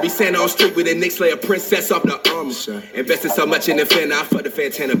 I used to be saying on street with a Nick Slayer princess off the armor. Invested so much in the fan. I fucked the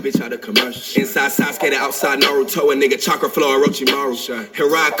Fantana bitch out of commercial. Inside Sasuke, outside Naruto. A nigga chakra flow Orochimaru.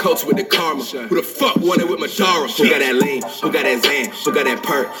 And ride coach with the karma. Who the fuck wanted with Madara? Who got that lean? Who got that Zan? Who got that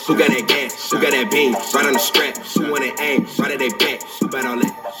perk? Who got that gas? Who got that bean? Right on the strap. Who want that aim? Right at their back. Who bite all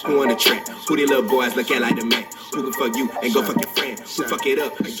that? Who on the track? Who these little boys look at like the man? Who can fuck you and go fuck your friend? Who fuck it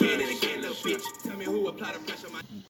up again and again, little bitch? Tell me who apply the pressure,